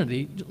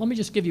Trinity, let me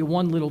just give you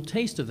one little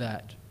taste of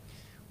that.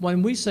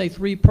 When we say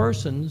three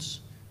persons,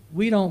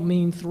 we don't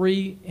mean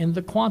three in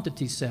the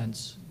quantity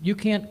sense. You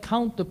can't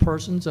count the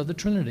persons of the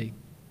Trinity.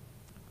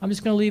 I'm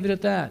just going to leave it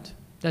at that.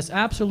 That's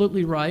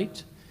absolutely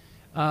right.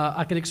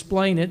 I could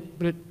explain it,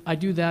 but I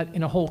do that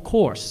in a whole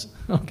course,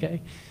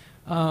 okay?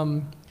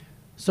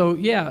 So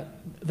yeah,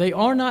 they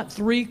are not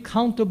three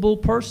countable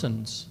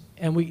persons,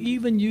 and we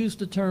even use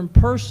the term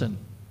person,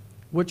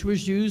 which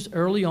was used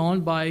early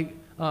on by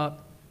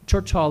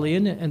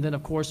Tertullian, and then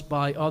of course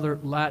by other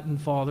Latin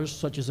fathers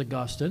such as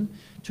Augustine,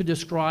 to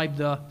describe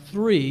the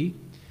three.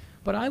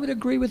 But I would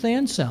agree with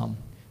Anselm.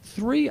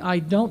 Three I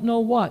don't know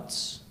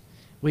what's.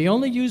 We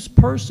only use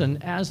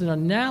person as an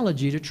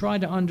analogy to try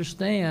to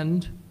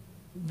understand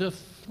the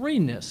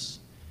threeness,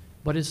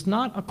 but it's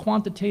not a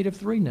quantitative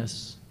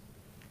threeness.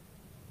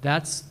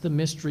 That's the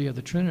mystery of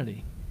the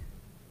Trinity.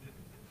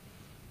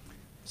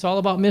 It's all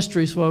about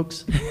mysteries,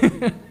 folks.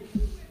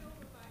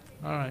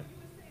 All right.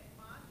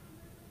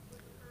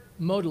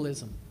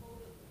 Modalism.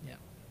 Yeah.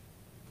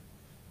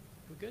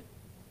 We're good?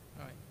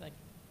 All right, thank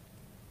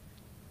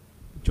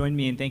you. Join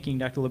me in thanking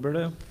Dr.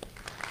 Liberto.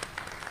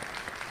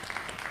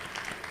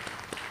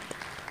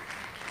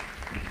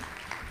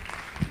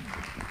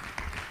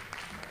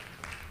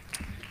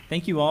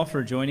 Thank you all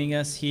for joining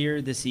us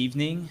here this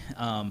evening.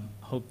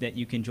 Hope that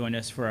you can join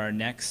us for our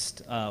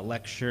next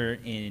lecture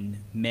in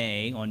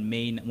May, on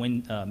May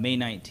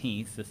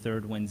 19th, the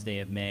third Wednesday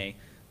of May.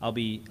 I'll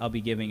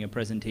be giving a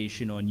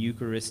presentation on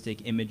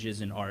Eucharistic images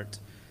and art.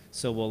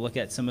 So we'll look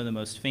at some of the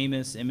most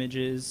famous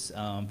images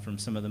from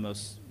some of the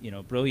most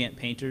brilliant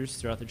painters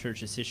throughout the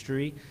church's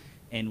history,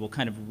 and we'll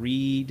kind of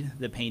read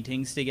the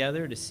paintings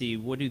together to see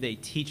what do they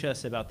teach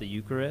us about the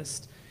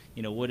Eucharist.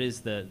 What is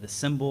the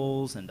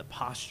symbols and the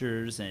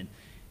postures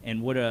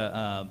and what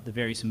are the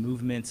various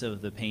movements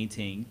of the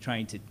painting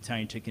trying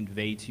to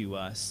convey to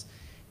us,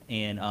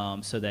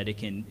 and so that it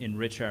can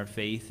enrich our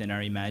faith and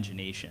our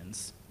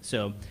imaginations.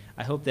 So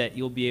I hope that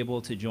you'll be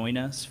able to join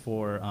us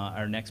for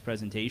our next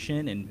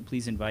presentation, and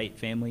please invite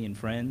family and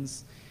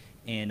friends.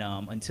 And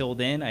until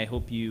then, I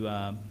hope you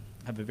have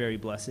a very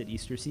blessed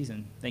Easter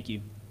season. Thank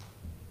you.